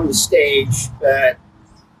on the stage, but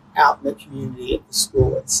out in the community, at the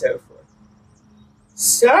school, and so forth.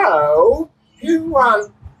 So,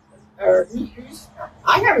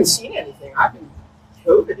 I haven't seen anything. I've been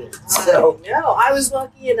COVIDed. So. No, I was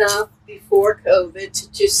lucky enough before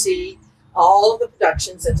COVID to see all of the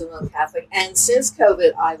productions at Delone Catholic. And since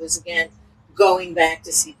COVID, I was again going back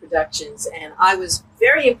to see productions. And I was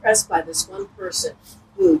very impressed by this one person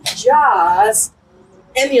who just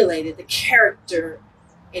emulated the character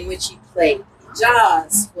in which he played. He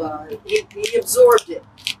absorbed it.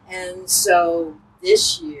 And so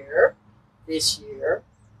this year,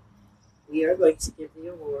 we are going to give the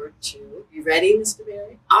award to, you ready, Mr.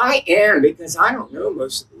 Berry? I am, because I don't know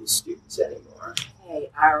most of these students anymore. Okay,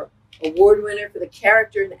 our award winner for the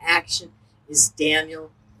character in action is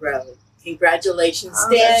Daniel Rowe. Congratulations,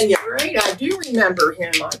 Daniel. That's great. I do remember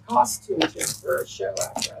him. I costumed him for a show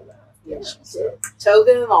after I left. Yes, you did.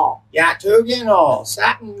 Toga and all. Yeah, toga and all.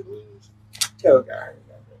 Satin blue toga, I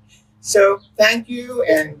remember. So, thank you,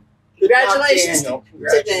 and congratulations, Daniel.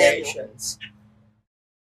 Congratulations.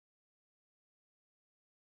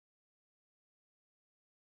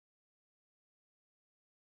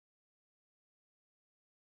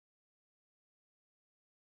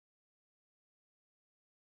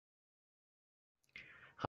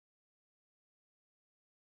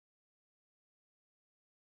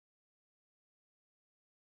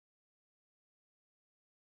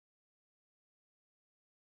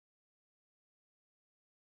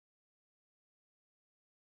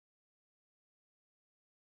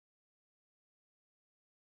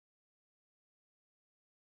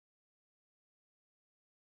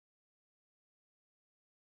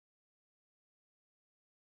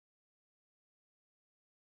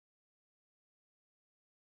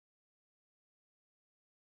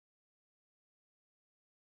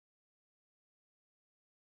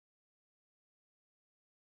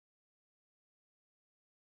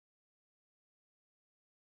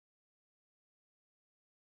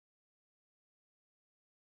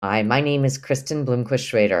 Hi, my name is Kristen Blomquist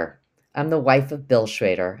Schrader. I'm the wife of Bill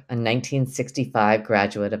Schrader, a 1965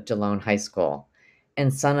 graduate of Delone High School,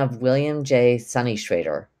 and son of William J. Sonny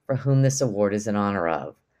Schrader, for whom this award is in honor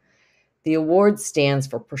of. The award stands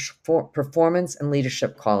for performance and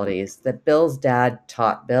leadership qualities that Bill's dad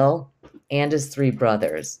taught Bill and his three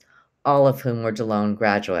brothers, all of whom were Delone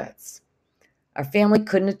graduates. Our family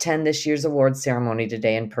couldn't attend this year's award ceremony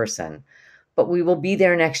today in person, but we will be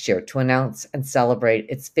there next year to announce and celebrate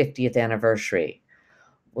its 50th anniversary.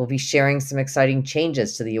 We'll be sharing some exciting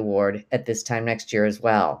changes to the award at this time next year as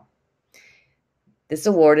well. This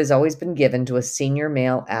award has always been given to a senior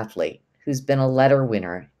male athlete who's been a letter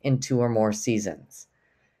winner in 2 or more seasons.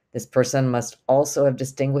 This person must also have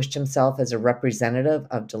distinguished himself as a representative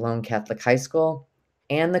of Delone Catholic High School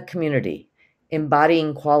and the community,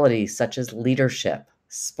 embodying qualities such as leadership,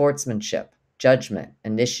 sportsmanship, judgment,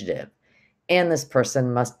 initiative, and this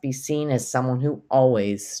person must be seen as someone who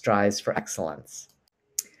always strives for excellence.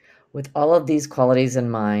 With all of these qualities in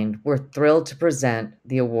mind, we're thrilled to present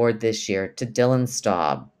the award this year to Dylan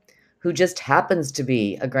Staub, who just happens to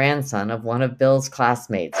be a grandson of one of Bill's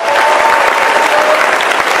classmates.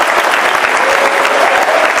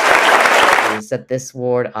 That this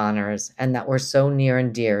award honors and that were so near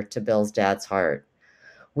and dear to Bill's dad's heart.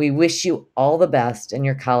 We wish you all the best in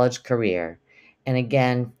your college career. And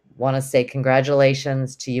again, want to say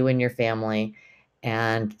congratulations to you and your family,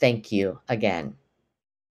 and thank you again.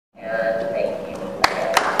 Thank you.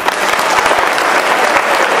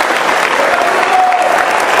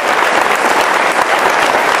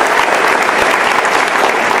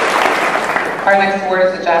 Our next award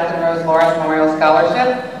is the Jacqueline Rose Lawrence Memorial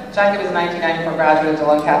Scholarship. Jackie was a 1994 graduate of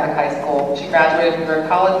Delone Catholic High School. She graduated from Bird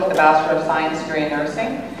College with a Bachelor of Science degree in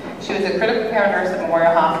nursing. She was a critical care nurse at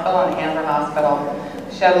Memorial Hospital and Hanover Hospital.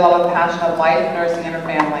 She had a love and passion of life, nursing, and her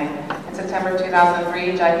family. In September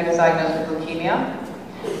 2003, Jackie was diagnosed with leukemia.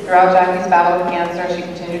 Throughout Jackie's battle with cancer, she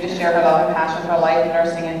continued to share her love and passion for life,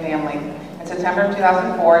 nursing, and family. In September of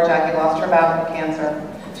 2004, Jackie lost her battle with cancer.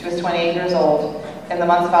 She was 28 years old. In the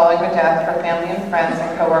months following her death, her family and friends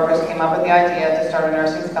and coworkers came up with the idea to start a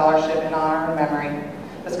nursing scholarship in honor of her memory.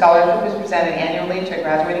 The scholarship is presented annually to a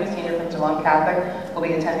graduating senior from Delone Catholic who will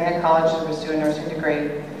be attending a college to pursue a nursing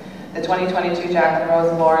degree. The 2022 Jacqueline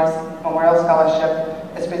Rose Lawrence Memorial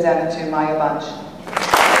Scholarship is presented to Maya Bunch.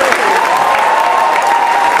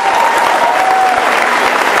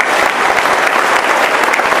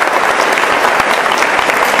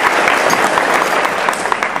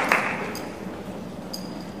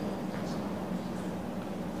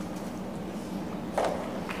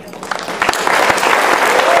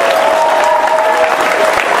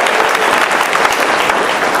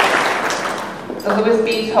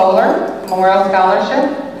 Toller Memorial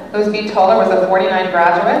Scholarship. Louis B. Toller was a 49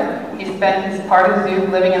 graduate. He spent his part of his youth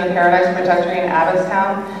living in the Paradise Protectorate in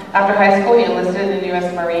Abbottstown. After high school, he enlisted in the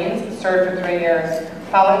U.S. Marines, served for 3 years.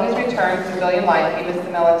 Following his return to civilian life, he missed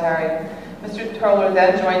the military. Mr. Toller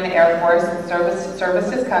then joined the Air Force and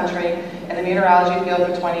serviced his country in the meteorology field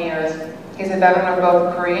for 20 years. He's a veteran of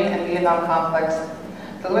both Korean and Vietnam conflicts.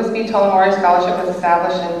 The Louis B. Toller Memorial Scholarship was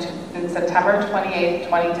established in September 28,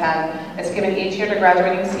 2010. It's given each year to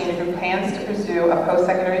graduating senior who plans to pursue a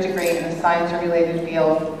post-secondary degree in a science or related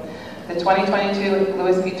field. The 2022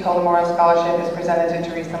 Louis B. Toller Memorial Scholarship is presented to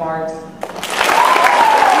Teresa Marks.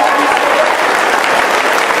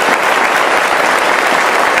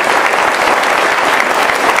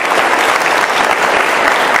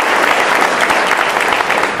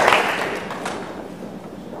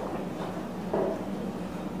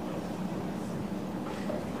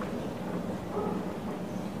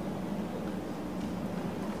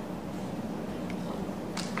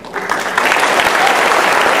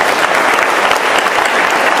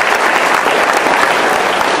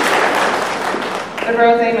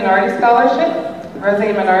 Scholarship. Rose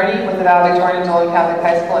Minority was the valedictorian of Delone Catholic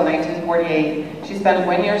High School in 1948. She spent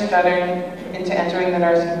 1 year studying into entering the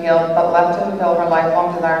nursing field, but left to fulfill her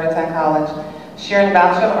lifelong desire to attend college. She earned a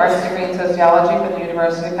Bachelor of Arts degree in Sociology from the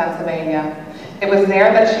University of Pennsylvania. It was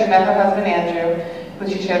there that she met her husband Andrew, who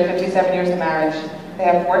she shared 57 years of marriage. They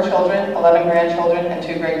have 4 children, 11 grandchildren, and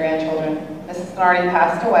 2 great-grandchildren. Mrs. Minority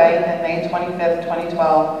passed away on May 25,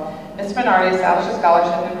 2012. Ms. Minority established a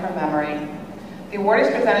scholarship in her memory. The award is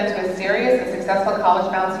presented to a serious and successful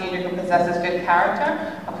college-bound senior who possesses good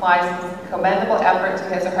character, applies commendable effort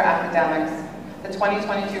to his or her academics. The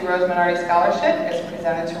 2022 Rose Minority Scholarship is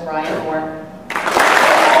presented to Ryan Moore.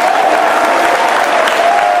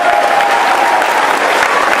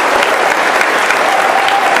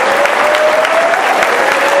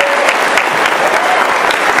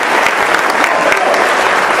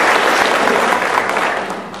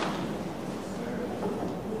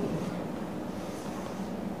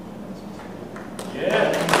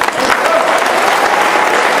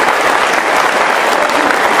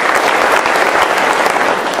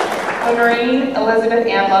 Elizabeth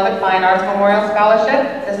Ann Lovett Fine Arts Memorial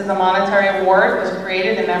Scholarship. This is a monetary award. It was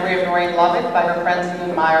created in memory of Noreen Lovett by her friends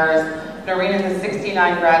and admirers. Noreen is a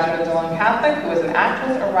 69 graduate of Delone Catholic who is an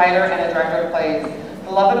actress, a writer, and a director of plays.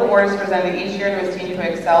 The Lovett Award is presented each year to a senior who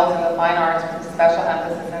excels in the fine arts with a special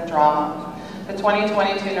emphasis in drama. The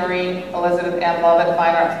 2022 Noreen Elizabeth Ann Lovett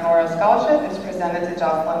Fine Arts Memorial Scholarship is presented to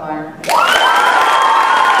Jocelyn Meyer.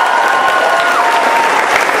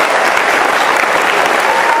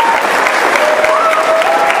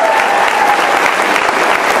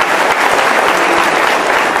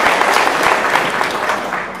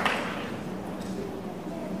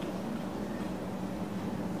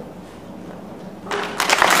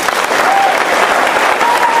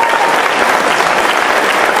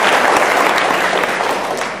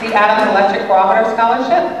 The Adams Electric Cooperative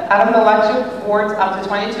Scholarship. Adams Electric awards up to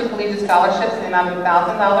 22 collegiate scholarships in the amount of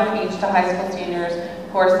 $1,000 each to high school seniors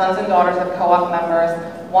who are sons and daughters of co-op members,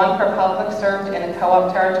 1 per public served in the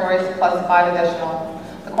co-op territories plus 5 additional.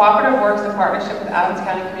 The cooperative works in partnership with Adams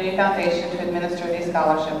County Community Foundation to administer these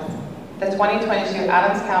scholarships. The 2022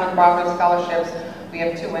 Adams County Cooperative Scholarships, we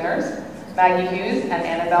have 2 winners, Maggie Hughes and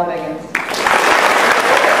Annabelle Biggins.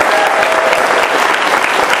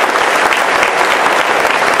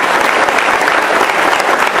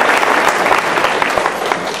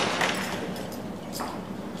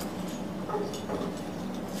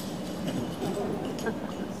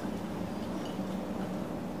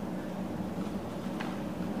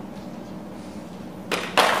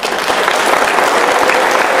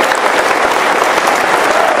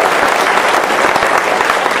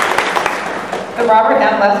 The Robert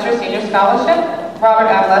M. Lester Senior Scholarship. Robert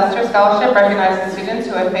M. Lester Scholarship recognizes students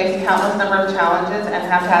who have faced countless number of challenges and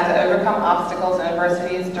have had to overcome obstacles and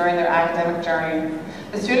adversities during their academic journey.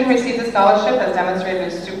 The student who receives the scholarship has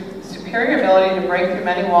demonstrated a superior ability to break through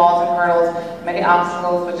many walls and hurdles, many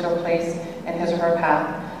obstacles which are placed in his or her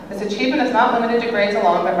path. This achievement is not limited to grades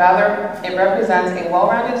alone, but rather it represents a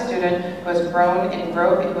well-rounded student who has grown in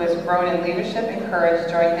leadership and courage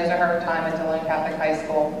during his or her time at Delone Catholic High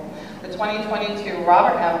School. The 2022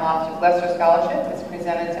 Robert M. Lester Scholarship is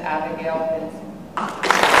presented to Abigail Vince.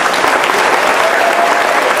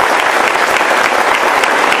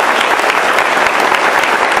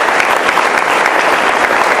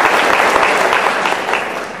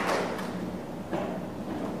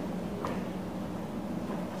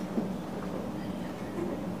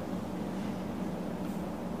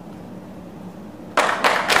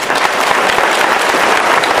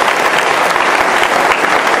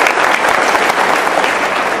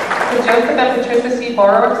 Joseph and Patricia C.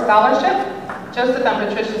 Borowick Scholarship. Joseph and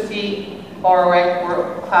Patricia C. Borowick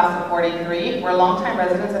were class of 43, were longtime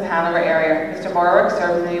residents of Hanover area. Mr. Borowick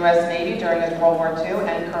served in the U.S. Navy during his World War II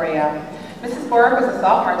and Korea. Mrs. Borowick was a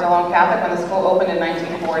sophomore at Delone Catholic when the school opened in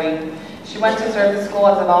 1940. She went to serve the school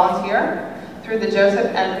as a volunteer. Through the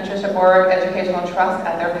Joseph and Patricia Borowick Educational Trust,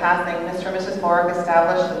 at their passing, Mr. and Mrs. Borowick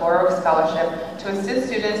established the Borowick Scholarship to assist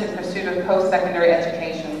students in pursuit of post-secondary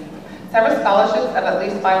education. Several scholarships of at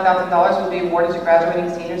least $5,000 will be awarded to graduating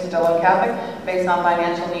seniors at Delone Catholic based on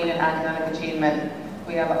financial need and academic achievement.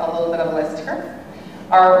 We have a little bit of a list here.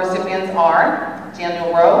 Our recipients are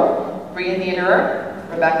Daniel Rowe, Bria Niederer,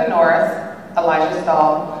 Rebecca Norris, Elijah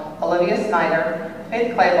Stahl, Olivia Snyder,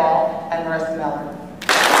 Faith Clayball, and Marissa Miller.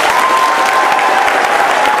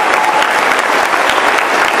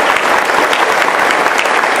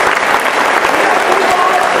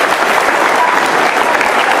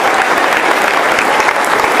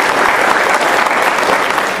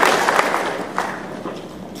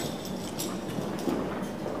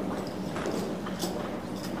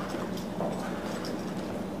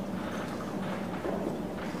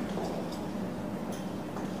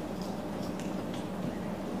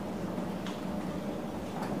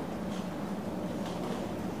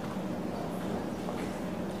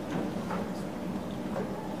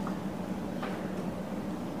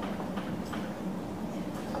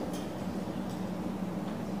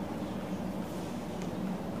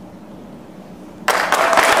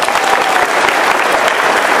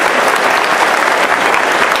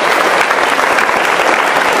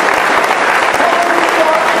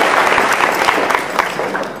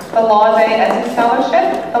 The Law Day Essay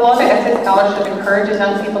Scholarship. The Law Day Essay Scholarship encourages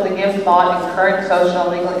young people to give thought in current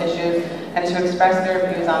social and legal issues and to express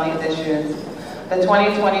their views on these issues. The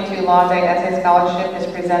 2022 Law Day Essay Scholarship is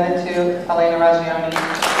presented to Elena Raggioni.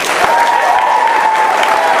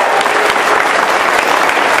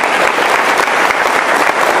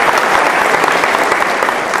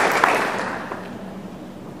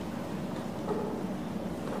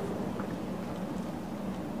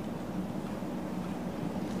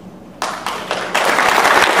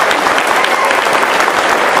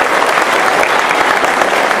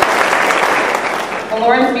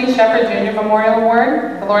 Sheppard Jr. Memorial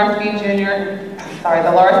Award. The Lawrence B.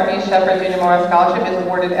 Sheppard Jr. Memorial Scholarship is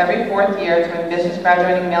awarded every 4th year to an ambitious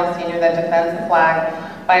graduating male senior that defends the flag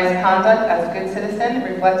by his conduct as a good citizen,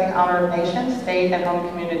 reflecting honor of nation, state, and home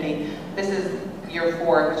community. This is year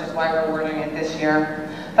 4, which is why we're awarding it this year.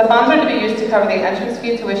 The funds are to be used to cover the entrance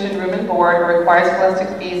fee, tuition, room and board, or require scholastic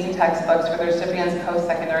fees and textbooks for the recipient's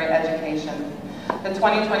post-secondary education. The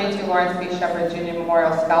 2022 Lawrence B. Sheppard Jr.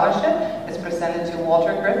 Memorial Scholarship is presented to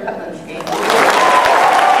Walter Griff Kutlinski.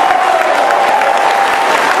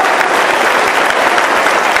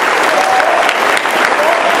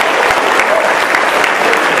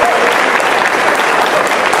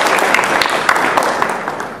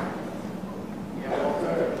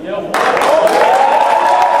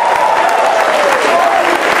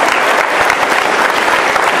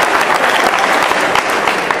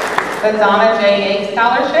 The Donna J. Yates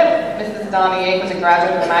Scholarship. Mrs. Donna Yates was a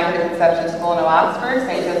graduate of Immaculate Conception School in New Oxford,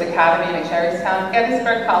 St. Joe's Academy in Cherrystown,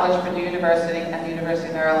 Gettysburg College, Purdue University, and the University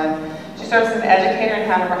of Maryland. She serves as an educator in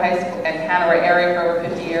Hanover High School and Hanover area for over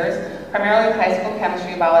 50 years, primarily as a high school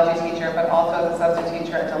chemistry and biology teacher, but also as a substitute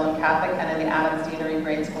teacher at Delone Catholic and in the Adams Deanery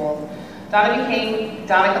grade schools. Donna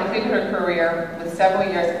completed her career with several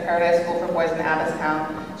years at Paradise School for Boys in Abbottstown.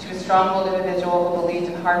 She was a strong-willed individual who believed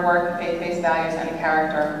in hard work, faith-based values, and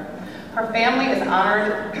character. Her family is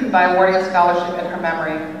honored by awarding a scholarship in her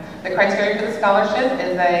memory. The criteria for the scholarship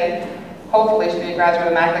is hopefully should be a graduate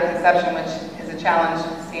of Immaculate Conception, which is a challenge,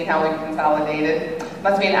 seeing how we consolidate it.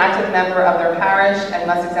 Must be an active member of their parish and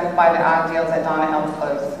must exemplify the ideals that Donna held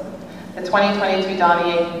close. The 2022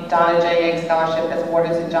 Donna J. Yates Scholarship is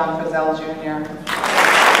awarded to John Frizzell Jr.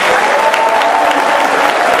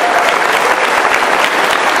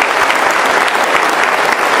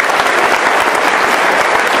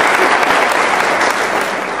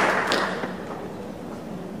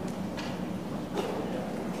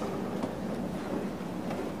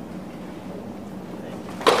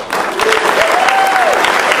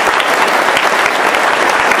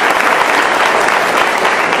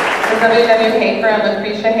 W.W. Hafer and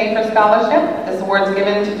Lucretia Hafer Scholarship. This award is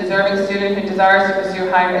given to deserving student who desires to pursue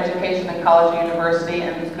higher education in college or university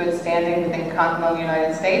and who's good standing within continental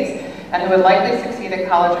United States and who would likely succeed at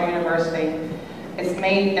college or university.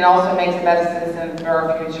 It also makes a better citizen for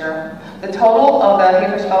our future. The total of the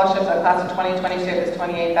Hafer Scholarships of class of 2022 is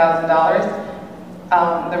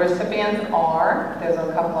 $28,000. The recipients are, there's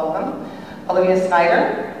a couple of them, Olivia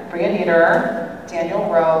Snyder, Bria Niederer, Daniel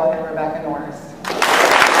Rowe, and Rebecca Norris.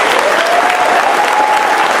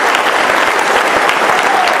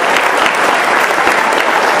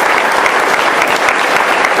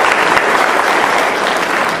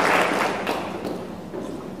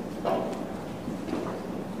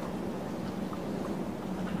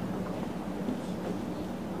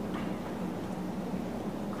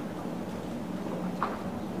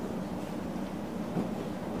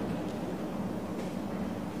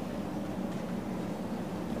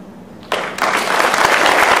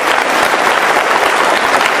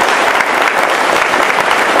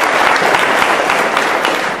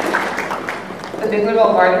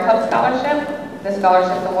 Garden Club Scholarship. This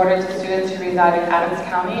scholarship is awarded to students who reside in Adams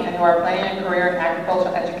County and who are planning a career in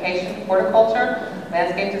agricultural education, horticulture,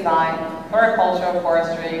 landscape design, floriculture,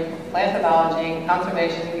 forestry, plant pathology,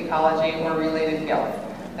 conservation, ecology, or related fields.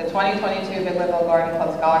 The 2022 Big Little Garden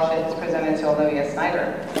Club Scholarship is presented to Olivia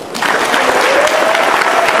Snyder.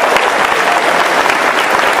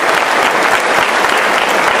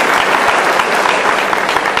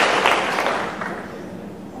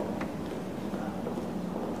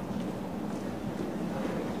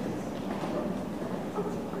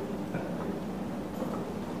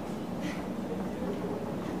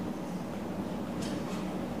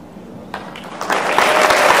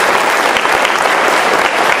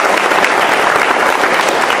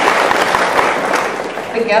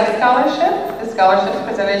 Guest Scholarship. This scholarship is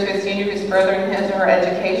presented to a senior who's furthering his or her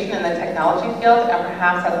education in the technology field and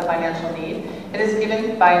perhaps has a financial need. It is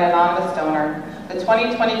given by an anonymous donor. The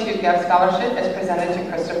 2022 Guest Scholarship is presented to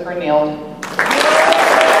Christopher Neild.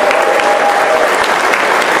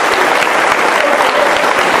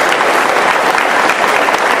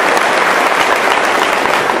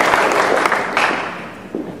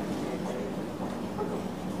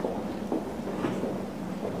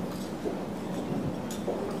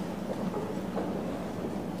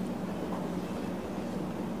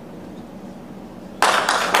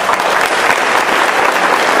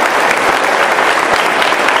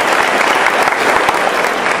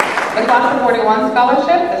 Class of 41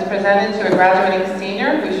 Scholarship is presented to a graduating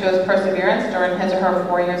senior who shows perseverance during his or her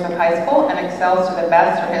 4 years of high school and excels to the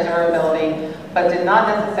best of his or her ability, but did not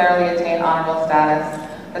necessarily attain honorable status.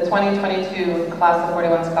 The 2022 Class of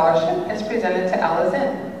 41 Scholarship is presented to Ella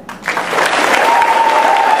Zinn.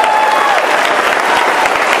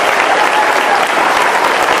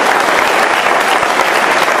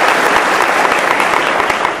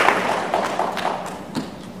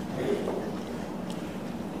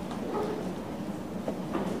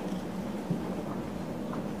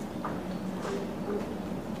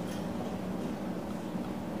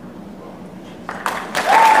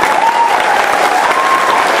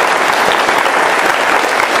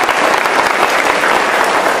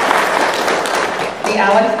 The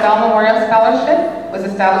Alex Bell Memorial Scholarship was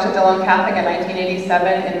established at Delone Catholic in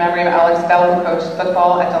 1987 in memory of Alex Bell, who coached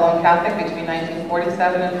football at Delone Catholic between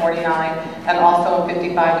 1947 and 49, and also in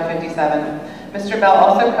 55 to 57. Mr. Bell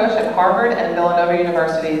also coached at Harvard and Villanova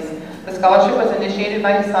Universities. The scholarship was initiated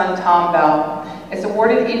by his son, Tom Bell. It's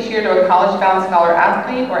awarded each year to a college-bound scholar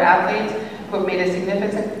athlete or athletes who have made a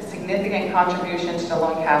significant contribution to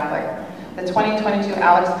Delone Catholic. The 2022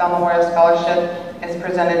 Alex Bell Memorial Scholarship is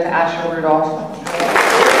presented to Asher Rudolph.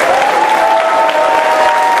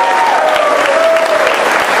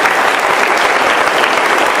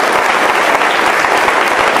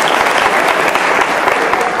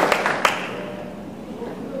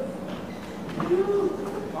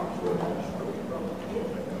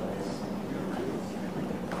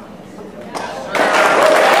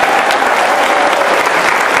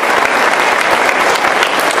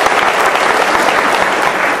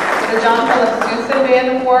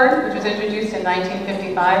 Which was introduced in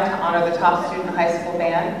 1955 to honor the top student high school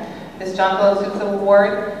band. This John Philip Sousa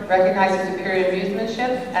Award recognizes superior musicianship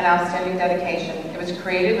and outstanding dedication. It was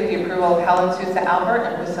created with the approval of Helen Sousa Albert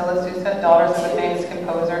and Priscilla Sousa, daughters of the famous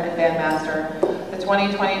composer and bandmaster. The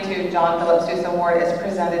 2022 John Philip Sousa Award is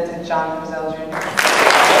presented to John Frizzell Jr.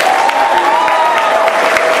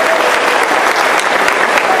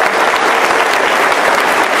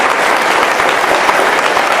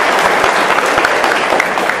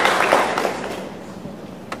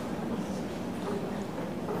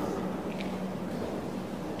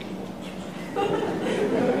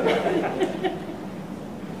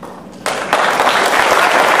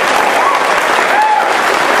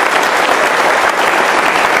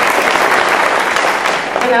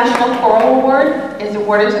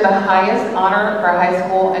 Awarded to the highest honor for high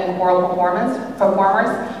school and choral performers.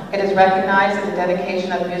 It is recognized as a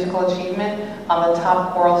dedication of musical achievement on the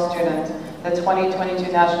top choral student. The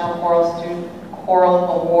 2022 National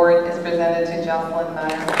Choral Award is presented to Jocelyn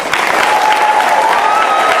Meyer.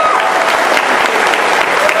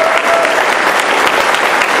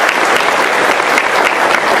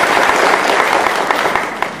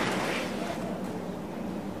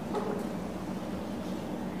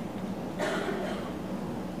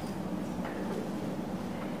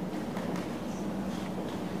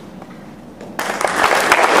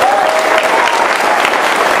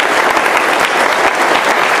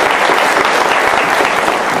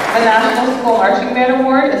 The National School Marching Band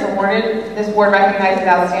Award is awarded. This award recognizes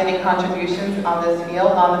outstanding contributions on the field.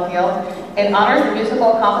 It honors the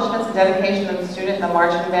musical accomplishments and dedication of the student and the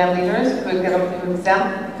marching band leaders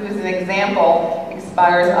whose an example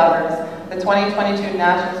inspires others. The 2022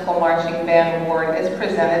 National School Marching Band Award is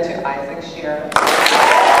presented to Isaac Shear.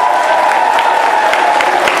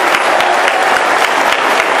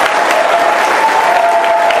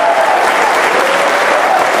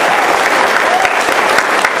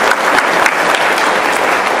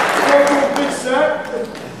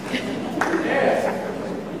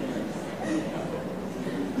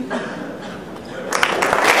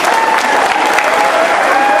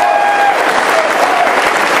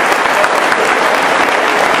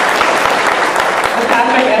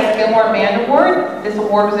 This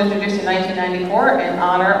award was introduced in 1994 in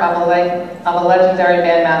honor of a legendary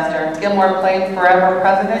bandmaster. Gilmore played for every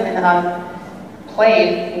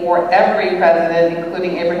president,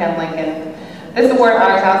 including Abraham Lincoln. This award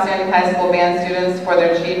honors outstanding high school band students for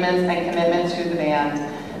their achievements and commitment to the band.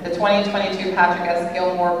 The 2022 Patrick S.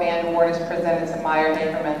 Gilmore Band Award is presented to Meyer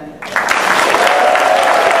Haberman.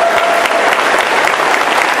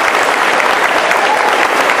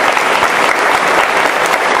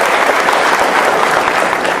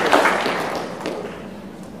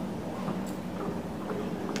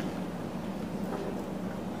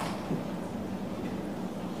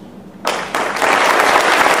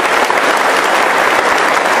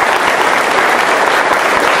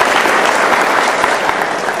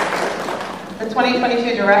 The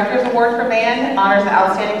 2022 Directors Award for Band honors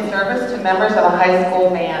outstanding service to members of a high school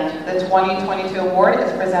band. The 2022 award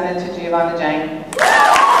is presented to Giovanna Jang.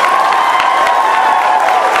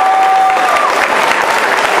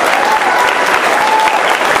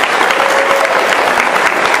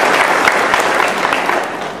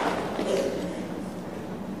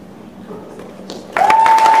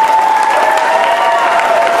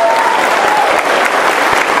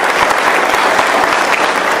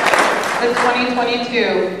 The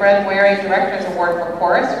 2022 Fred Waring Directors Award for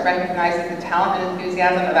Chorus recognizes the talent and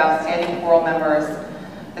enthusiasm of outstanding choral members.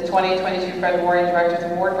 The 2022 Fred Waring Directors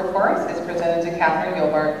Award for Chorus is presented to Catherine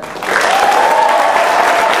Gilbert.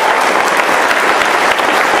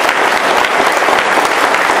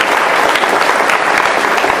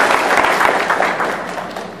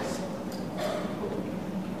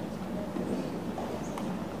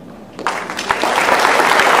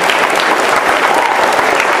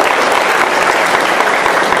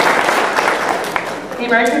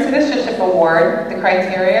 award, the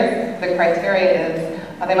criteria is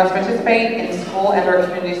they must participate in school and/or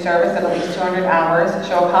community service at least 200 hours,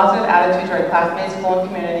 show a positive attitude toward classmates, school, and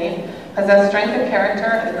community, possess strength of character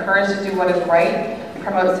and the courage to do what is right,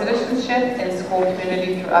 promote citizenship in school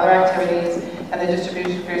community through other activities, and the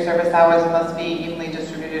distribution for your service hours must be evenly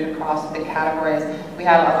distributed across the categories. We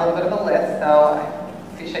have a little bit of a list, so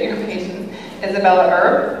I appreciate your patience. Isabella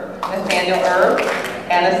Erb, Nathaniel Erb,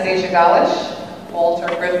 Anastasia Galish,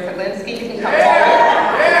 Walter Griff-Podlinski, you can come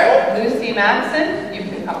forward. Lucy Maxson, you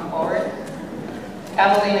can come forward.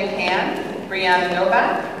 Evelina Can, Brianna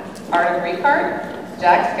Novak, Arda Ricard,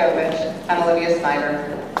 Jack Skovich, and Olivia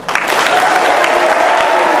Snyder.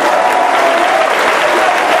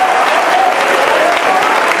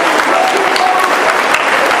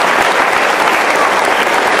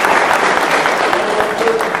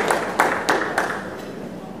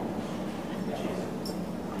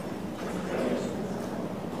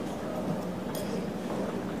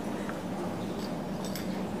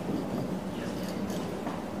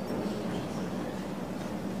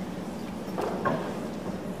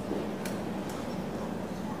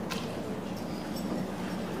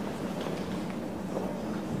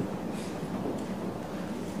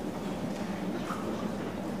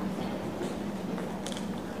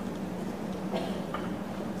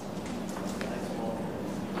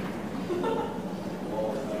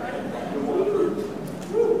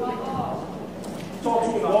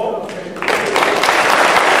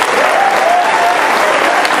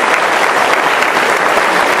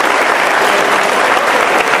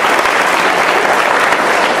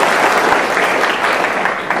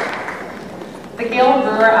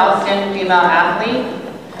 Athlete.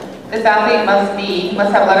 This athlete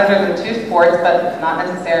must have letters in 2 sports, but not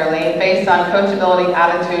necessarily, based on coachability,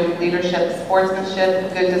 attitude, leadership,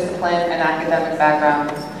 sportsmanship, good discipline, and academic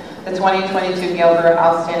background. The 2022 Gale Brewer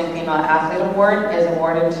Outstanding Female Athlete Award is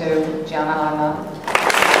awarded to Gianna Anna.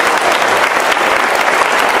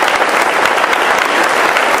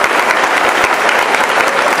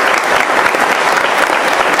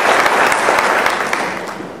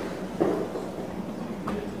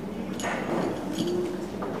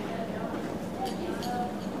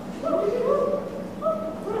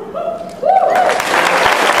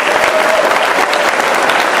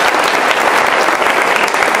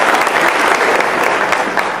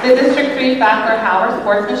 The District 3 Fackler Howard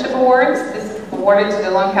Sportsmanship Awards is awarded to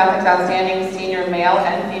Delone Catholic's outstanding senior male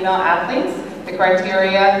and female athletes. The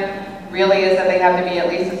criteria really is that they have to be at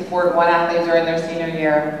least a sport 1 athlete during their senior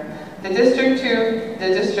year. The District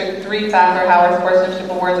 3 Fackler Howard Sportsmanship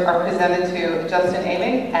Awards are presented to Justin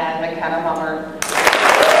Aming and McKenna Hummer.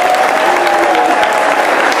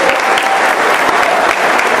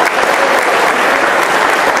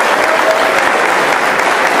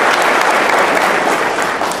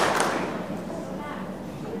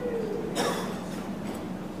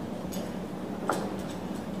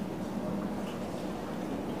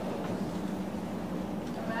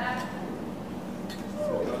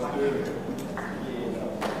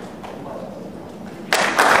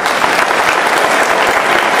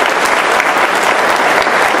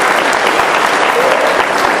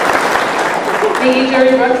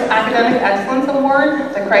 Academic Excellence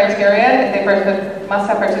Award, the criteria is they must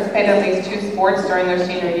have participated in at least 2 sports during their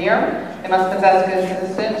senior year. They must possess good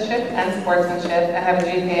citizenship and sportsmanship and have a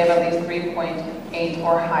GPA of at least 3.8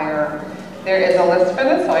 or higher. There is a list for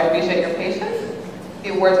this, so I appreciate your patience. The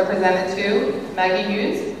awards are presented to Maggie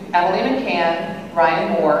Hughes, Emily McCann,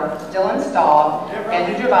 Ryan Moore, Dylan Stahl,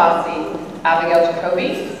 Andrew Gervasi, Abigail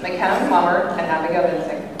Jacoby, McKenna Mummer, and Abigail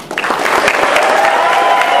Vincent.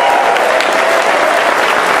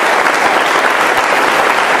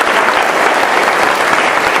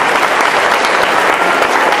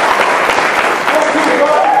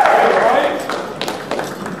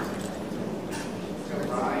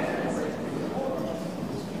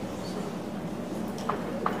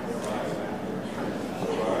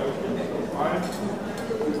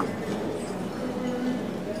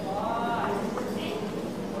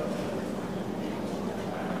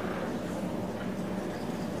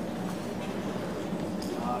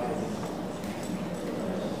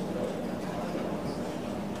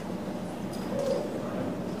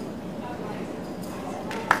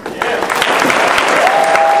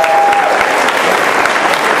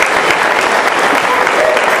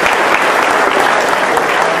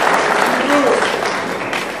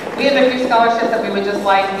 Scholarships that we would just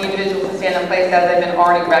like the individuals to stand in place as they've been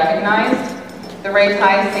already recognized. The Ray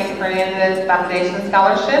Tice St. Fernandez Foundation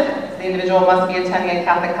Scholarship. The individual must be attending a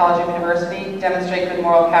Catholic college or university, demonstrate good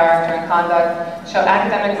moral character and conduct, show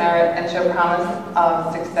academic merit, and show promise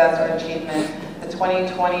of success or achievement. The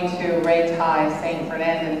 2022 Ray Ty St.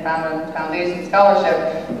 Fernandez Foundation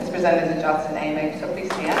Scholarship is presented to Justin Amick. So please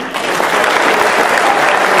stand.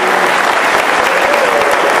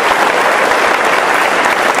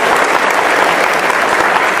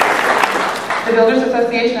 The Builders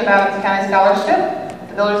Association of Adams County Scholarship.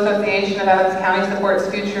 The Builders Association of Adams County supports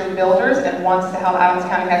future builders and wants to help Adams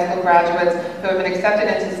County High School graduates who have been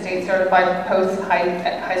accepted into state-certified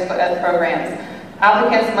post-high school ed programs.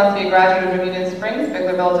 Applicants must be a graduate of Union Springs,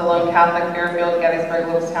 Biglerville, Delone, Catholic, Fairfield, Gettysburg,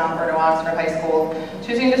 Lewistown, Furno, Oxford High School,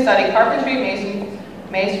 choosing to study carpentry,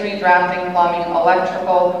 masonry, drafting, plumbing,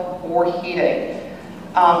 electrical, or heating,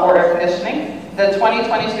 or air conditioning. The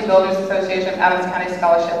 2022 Builders Association of Adams County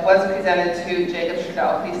Scholarship was presented to Jacob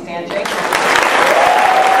Trudeau. Please stand, Jake.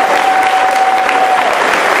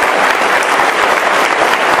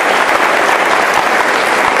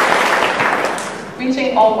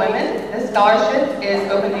 Reaching all women. This scholarship is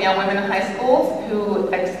open to young women in high schools who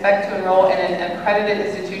expect to enroll in an accredited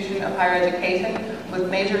institution of higher education with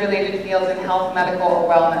major related fields in health, medical,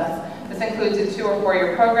 or wellness. This includes a 2- or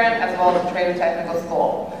 4-year program as well as a trade or technical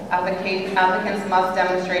school. Applicants must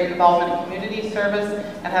demonstrate involvement in community service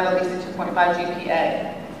and have at least a 2.5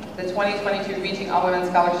 GPA. The 2022 Reaching All Women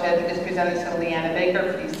Scholarship is presented to Leanna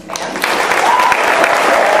Baker. Please stand.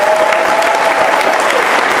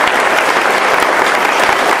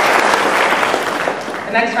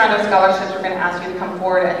 The next round of scholarships, we're going to ask you to come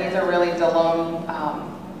forward, and these are really Delone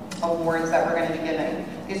awards that we're going to be giving.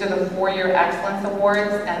 These are the 4-year Excellence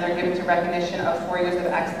Awards, and they're given to recognition of 4 years of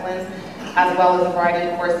excellence, as well as a variety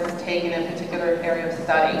of courses taken in a particular area of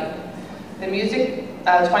study. The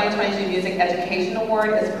 2022 Music Education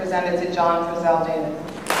Award is presented to John Frizzell Davis.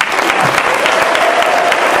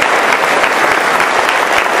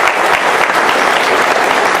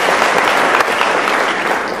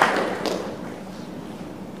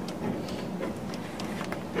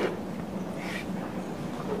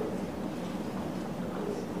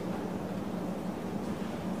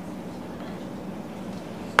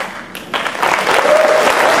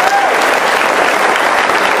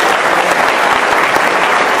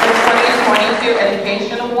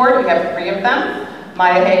 We have 3 of them: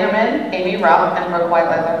 Maya Hagerman, Amy Rupp, and Brooke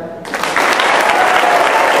Whitelether.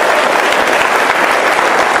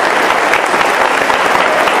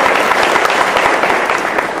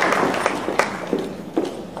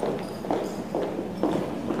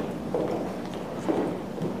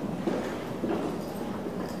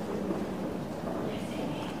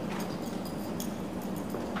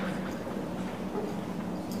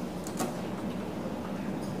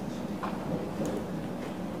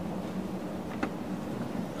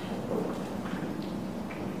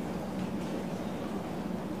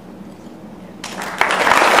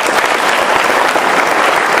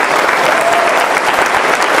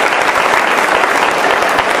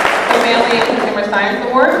 Science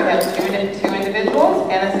Award, we have two individuals,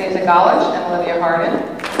 Anastasia Golish and Olivia Harden.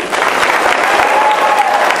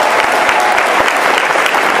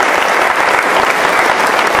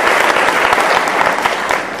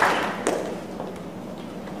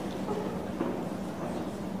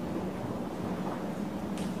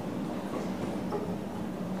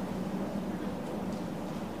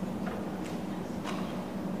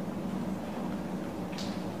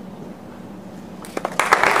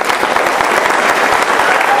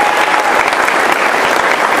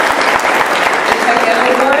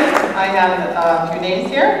 Two names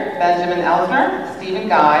here: Benjamin Elsner, Stephen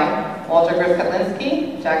Guy, Walter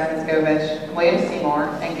Griff-Kotlinski, Jackson Scovich, William Seymour,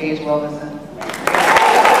 and Gage Wilderson.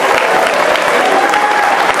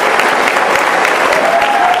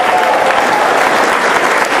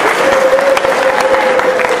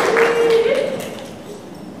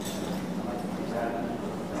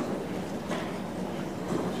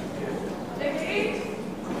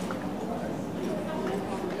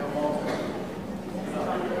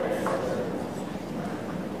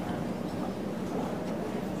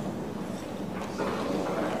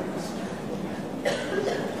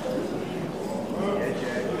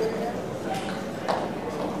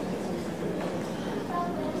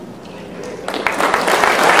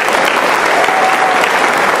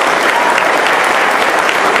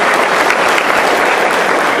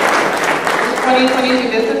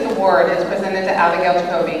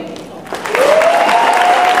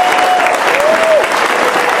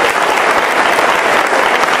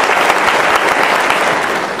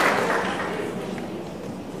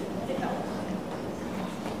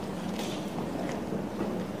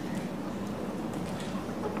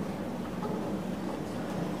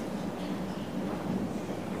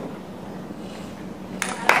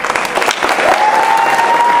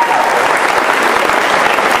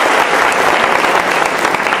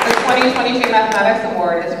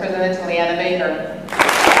 presented to Leanna Baker.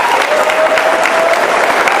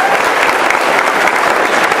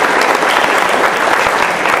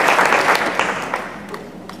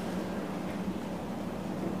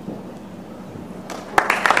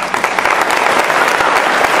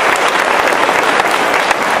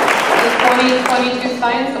 The 2022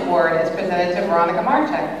 Science Award is presented to Veronica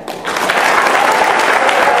Marchek.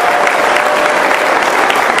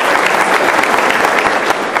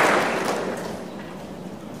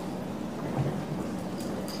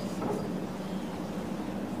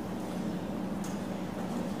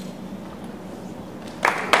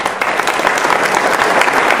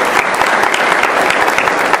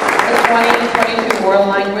 The 2022 World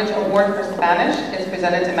Language Award for Spanish is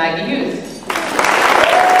presented to Maggie Hughes.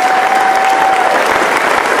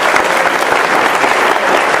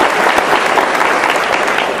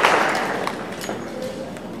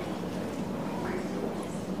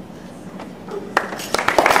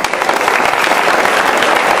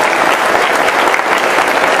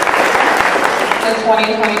 The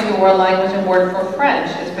 2022 World Language Award for French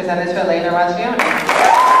is presented to Elena Ragione.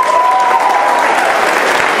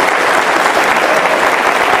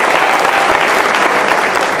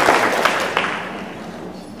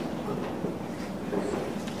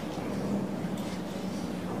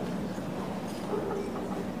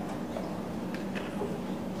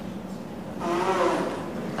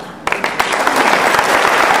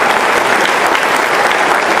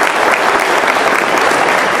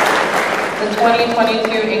 The 2022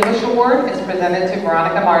 English Award is presented to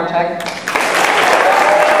Veronica Marchek.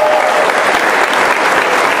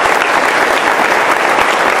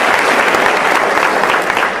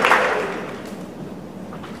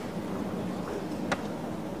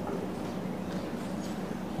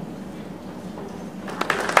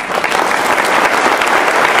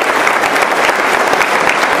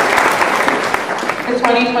 The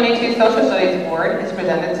 2022 Social Studies Award is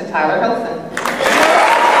presented to Tyler Hilson.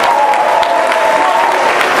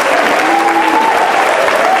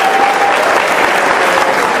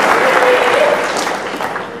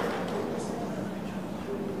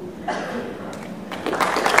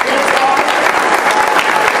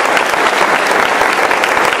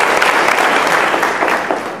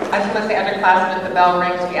 I just want to say, underclassmen, if the bell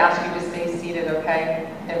rings, we ask you to stay seated, okay?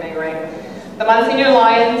 It may ring. The Monsignor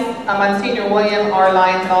William R.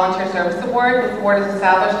 Lyons Volunteer Service Award. This award is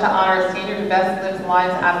established to honor a senior who best lives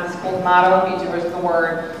lives out of the school's motto, be doers of the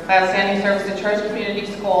word, by outstanding service to church, community,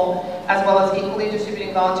 school, as well as equally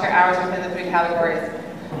distributing volunteer hours within the three categories.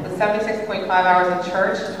 With 76.5 hours in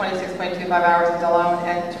church, 26.25 hours in Delone,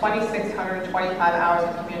 and 2,625 hours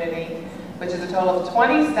in community, which is a total of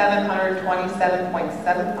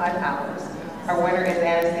 2,727.75 hours. Our winner is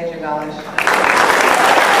Anastasia Galish.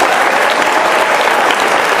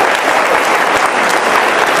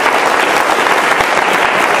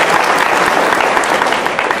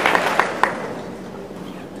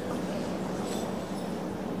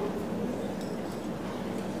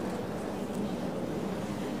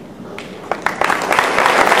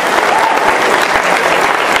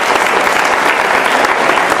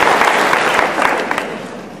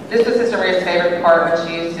 This was Sister Maria's favorite part when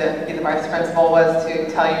she used to be the vice principal, was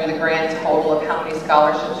to tell you the grand total of how many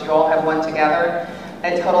scholarships you all have won together.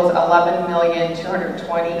 It totals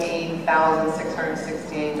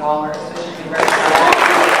 $11,228,668. So you should be very proud.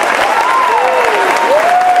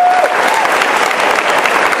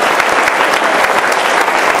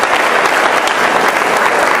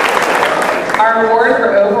 Our award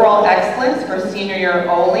for overall excellence for senior year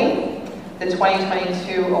only. The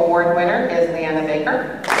 2022 award winner is Leanna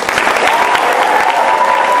Baker.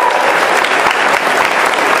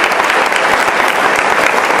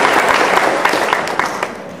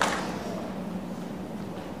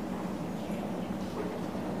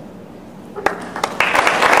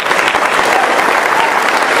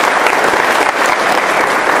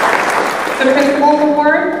 The Principal's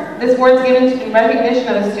Award. This award is given in recognition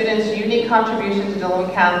of a student's unique contribution to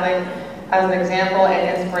Delone Catholic as an example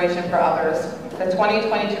and inspiration for others. The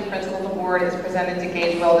 2022 Principal's Award is presented to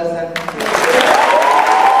Gage Wildison.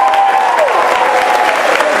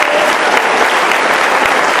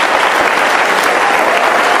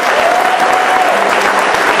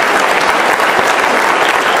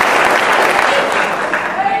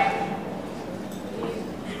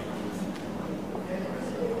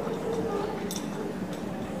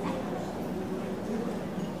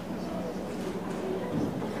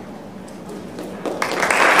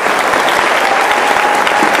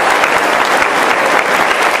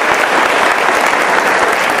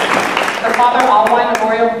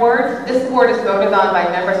 This award is voted on by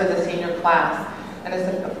members of the senior class, and is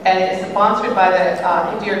and it's sponsored by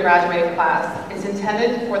the into-year graduating class. It's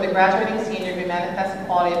intended for the graduating senior to manifest a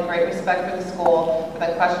quality of great respect for the school, with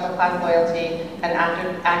unquestionable class loyalty, and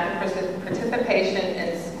active participation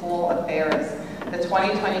in school affairs. The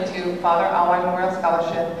 2022 Father Alwine Memorial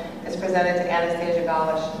Scholarship is presented to Anastasia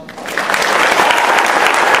Galish.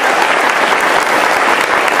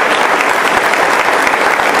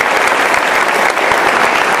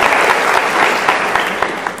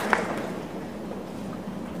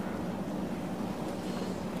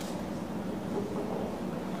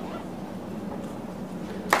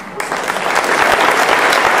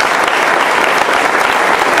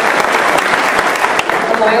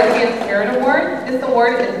 This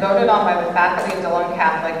award is voted on by the faculty of Delone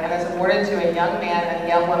Catholic and is awarded to a young man and a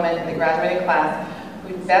young woman in the graduating class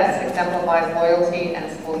who best exemplifies loyalty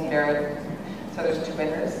and school spirit. So there's two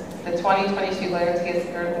winners. The 2022 Loyalty and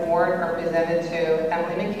Spirit Award are presented to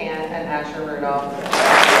Emily McCann and Asher Rudolph.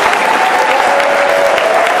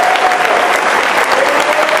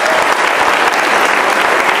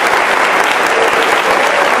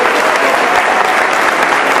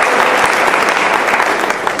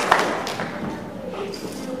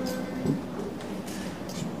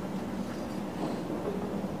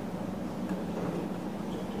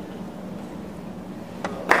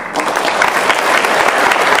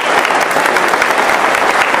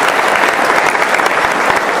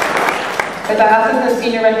 The Diocesan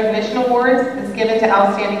Senior Recognition Awards is given to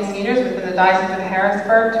outstanding seniors within the Diocese of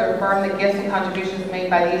Harrisburg to affirm the gifts and contributions made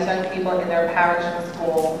by these young people in their parish and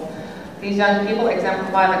school. These young people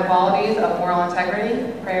exemplify the qualities of moral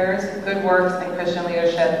integrity, prayers, good works, and Christian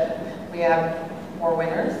leadership. We have 4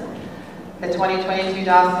 winners. The 2022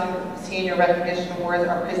 Diocesan Senior Recognition Awards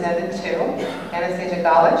are presented to Anastasia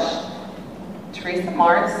Galish, Teresa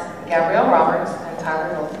Martz, Gabrielle Roberts, and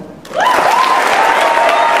Tyler Wilson.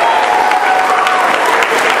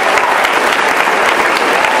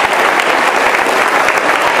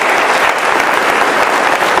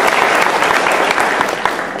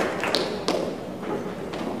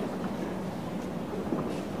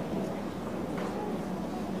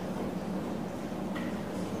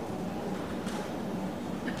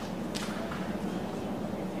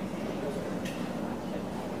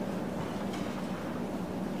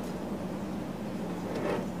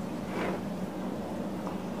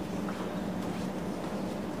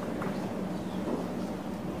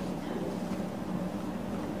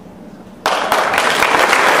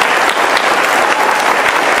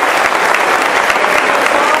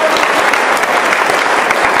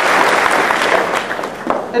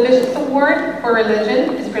 The Bishop's Award for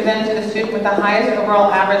Religion is presented to the student with the highest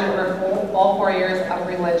overall average over all 4 years of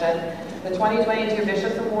religion. The 2022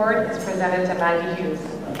 Bishop's Award is presented to Maggie Hughes.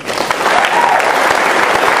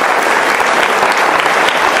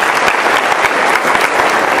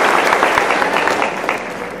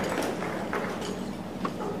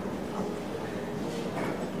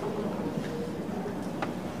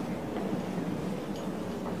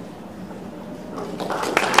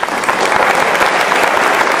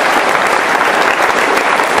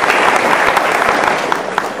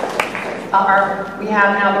 We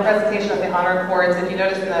have now the presentation of the honor cords. If you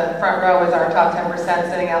notice in the front row is our top 10%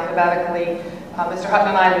 sitting alphabetically. Mr. Hutton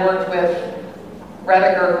and I worked with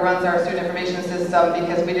Rediger, who runs our student information system,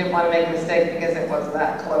 because we didn't want to make a mistake because it was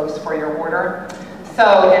that close for your order.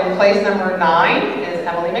 So in place number 9 is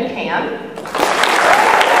Emily McCann.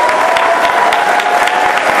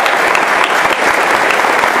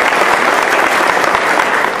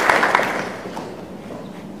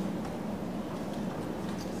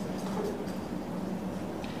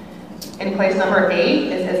 In place number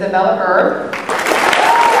 8 is Isabella Erb.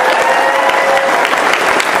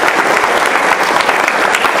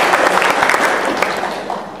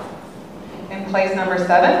 In place number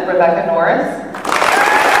 7, Rebecca Norris.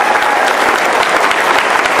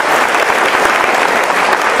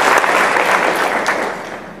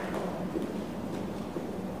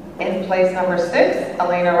 In place number 6,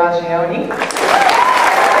 Elena Raggioni.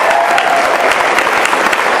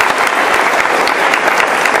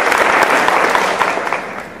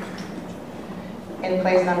 In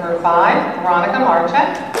place number 5, Veronica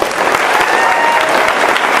Marchek.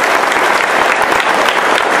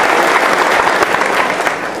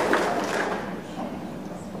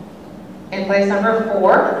 In place number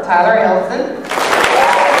 4, Tyler Hilson.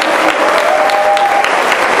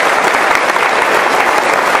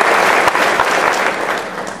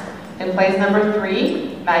 In place number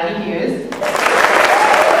 3, Maggie Hughes.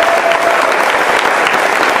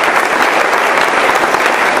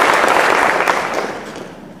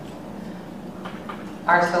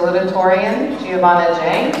 Our salutatorian, Giovanna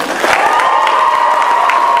Jang.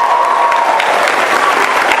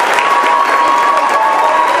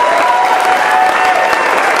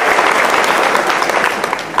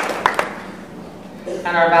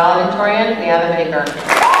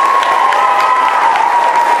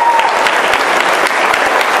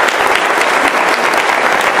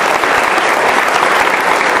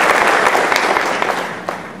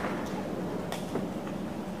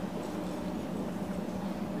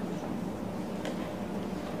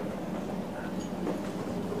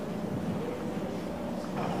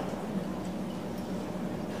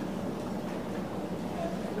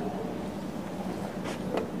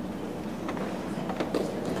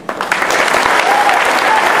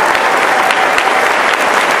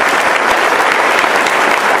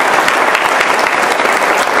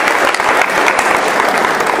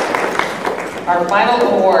 our final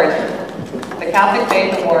award, the Catholic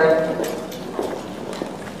Faith Award.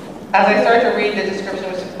 As I start to read the description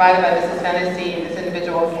which is provided by Mrs. Fennessy, this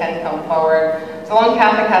individual can come forward. Delone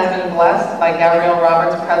Catholic has been blessed by Gabrielle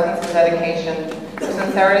Roberts' presence and dedication. Her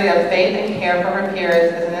sincerity of faith and care for her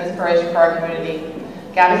peers is an inspiration for our community.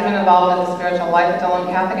 Gabby's been involved in the spiritual life of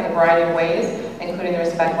Delone Catholic in a variety of ways, including the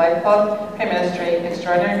Respect Life Club, prayer ministry,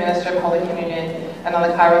 extraordinary minister of Holy Communion, and on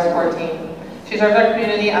the Kairos Core team. She serves our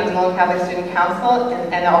community on Delone Catholic Student Council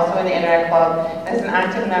and also in the Internet Club, and is an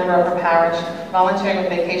active member of her parish, volunteering with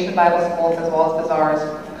Vacation Bible Schools as well as bazaars.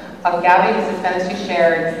 Of Gabby, Mrs. Fennessy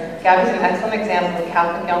shared, Gabby's an excellent example of a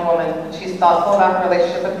Catholic young woman. She's thoughtful about her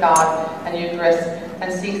relationship with God and Eucharist,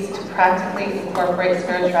 and seeks to practically incorporate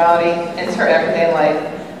spirituality into her everyday life.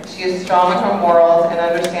 She is strong in her morals and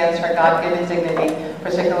understands her God-given dignity,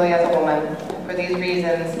 particularly as a woman. For these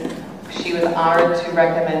reasons, she was honored to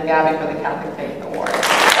recommend Gabby for the Catholic Faith Award.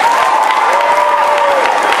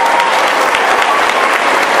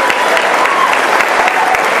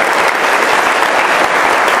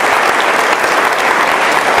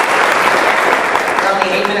 We're only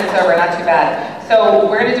 8 minutes over, not too bad. So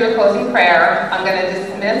we're going to do a closing prayer. I'm going to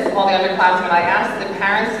dismiss all the underclassmen. I asked the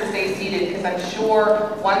parents to stay seated because I'm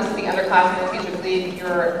sure once the underclassmen and teachers leave,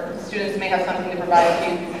 your students may have something to provide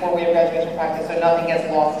to you before we have graduation practice, so nothing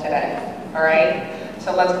gets lost today. All right?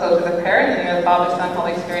 So let's close with a prayer. In the name of the Father, Son,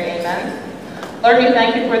 Holy Spirit, amen. Lord, we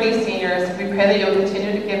thank you for these seniors. We pray that you'll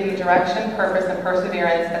continue to give them direction, purpose, and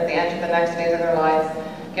perseverance as they enter the next phase of their lives.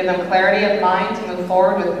 Give them clarity of mind to move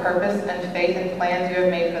forward with purpose and faith and plans you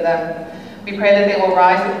have made for them. We pray that they will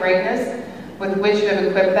rise with greatness with which you have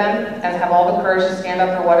equipped them and have all the courage to stand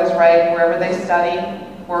up for what is right wherever they study,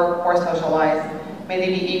 work, or socialize. May they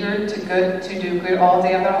be eager to do good all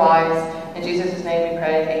day of their lives. In Jesus' name we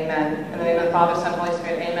pray, amen. In the name of the Father, Son, Holy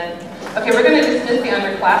Spirit, amen. Okay, we're going to dismiss the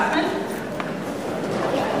underclassmen.